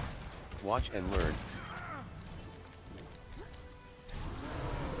 Watch and learn.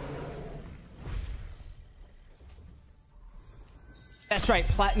 That's right,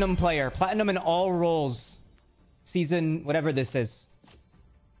 platinum player. Platinum in all roles. Season, whatever this is.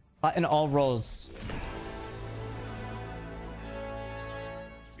 Platinum all roles.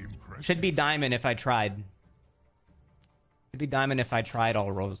 Should be diamond if I tried. Should be diamond if I tried all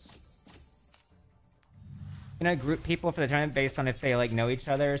roles. You know, group people for the tournament based on if they like know each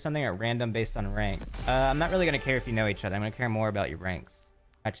other or something, or random based on rank. I'm not really gonna care if you know each other. I'm gonna care more about your ranks.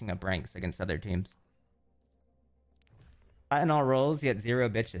 Matching up ranks against other teams. In all roles, yet 0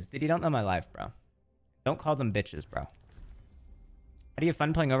 bitches. Dude, you don't know my life, bro. Don't call them bitches, bro. How do you have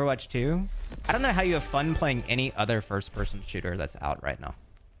fun playing Overwatch 2? I don't know how you have fun playing any other first-person shooter that's out right now.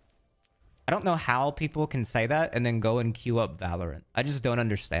 I don't know how people can say that and then go and queue up Valorant. I just don't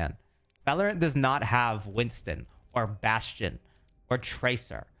understand. Valorant does not have Winston or Bastion or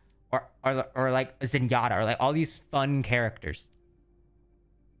Tracer or like Zenyatta or like all these fun characters.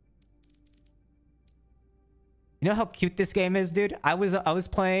 You know how cute this game is, dude? I was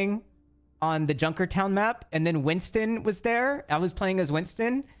playing on the Junkertown map, and then Winston was there. I was playing as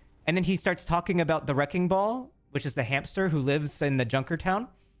Winston, and then he starts talking about the Wrecking Ball, which is the hamster who lives in the Junkertown.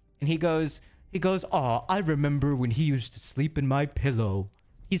 And he goes, "Aw, I remember when he used to sleep in my pillow."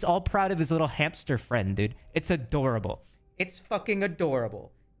 He's all proud of his little hamster friend, dude. It's adorable. It's fucking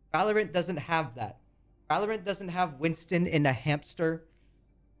adorable. Valorant doesn't have that. Valorant doesn't have Winston in a hamster.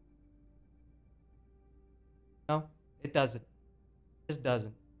 No, it doesn't. It just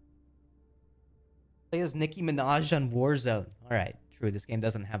doesn't. Play as Nicki Minaj on Warzone. All right, true. This game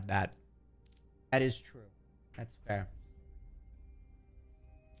doesn't have that. That is true. That's fair.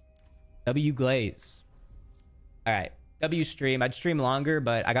 W Glaze. All right. W stream. I'd stream longer,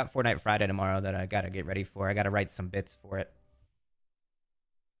 but I got Fortnite Friday tomorrow that I got to get ready for. I got to write some bits for it.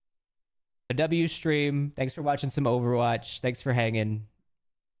 A W stream. Thanks for watching some Overwatch. Thanks for hanging.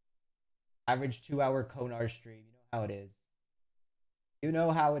 Average 2-hour Konar stream. You know how it is. You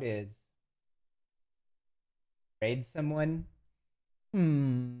know how it is. Raid someone?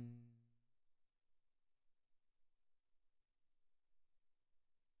 Hmm.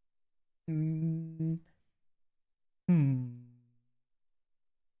 Hmm. Hmm.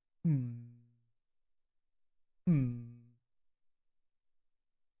 Hmm. Hmm.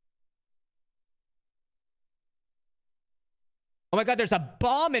 Oh my god, there's a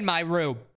bomb in my room.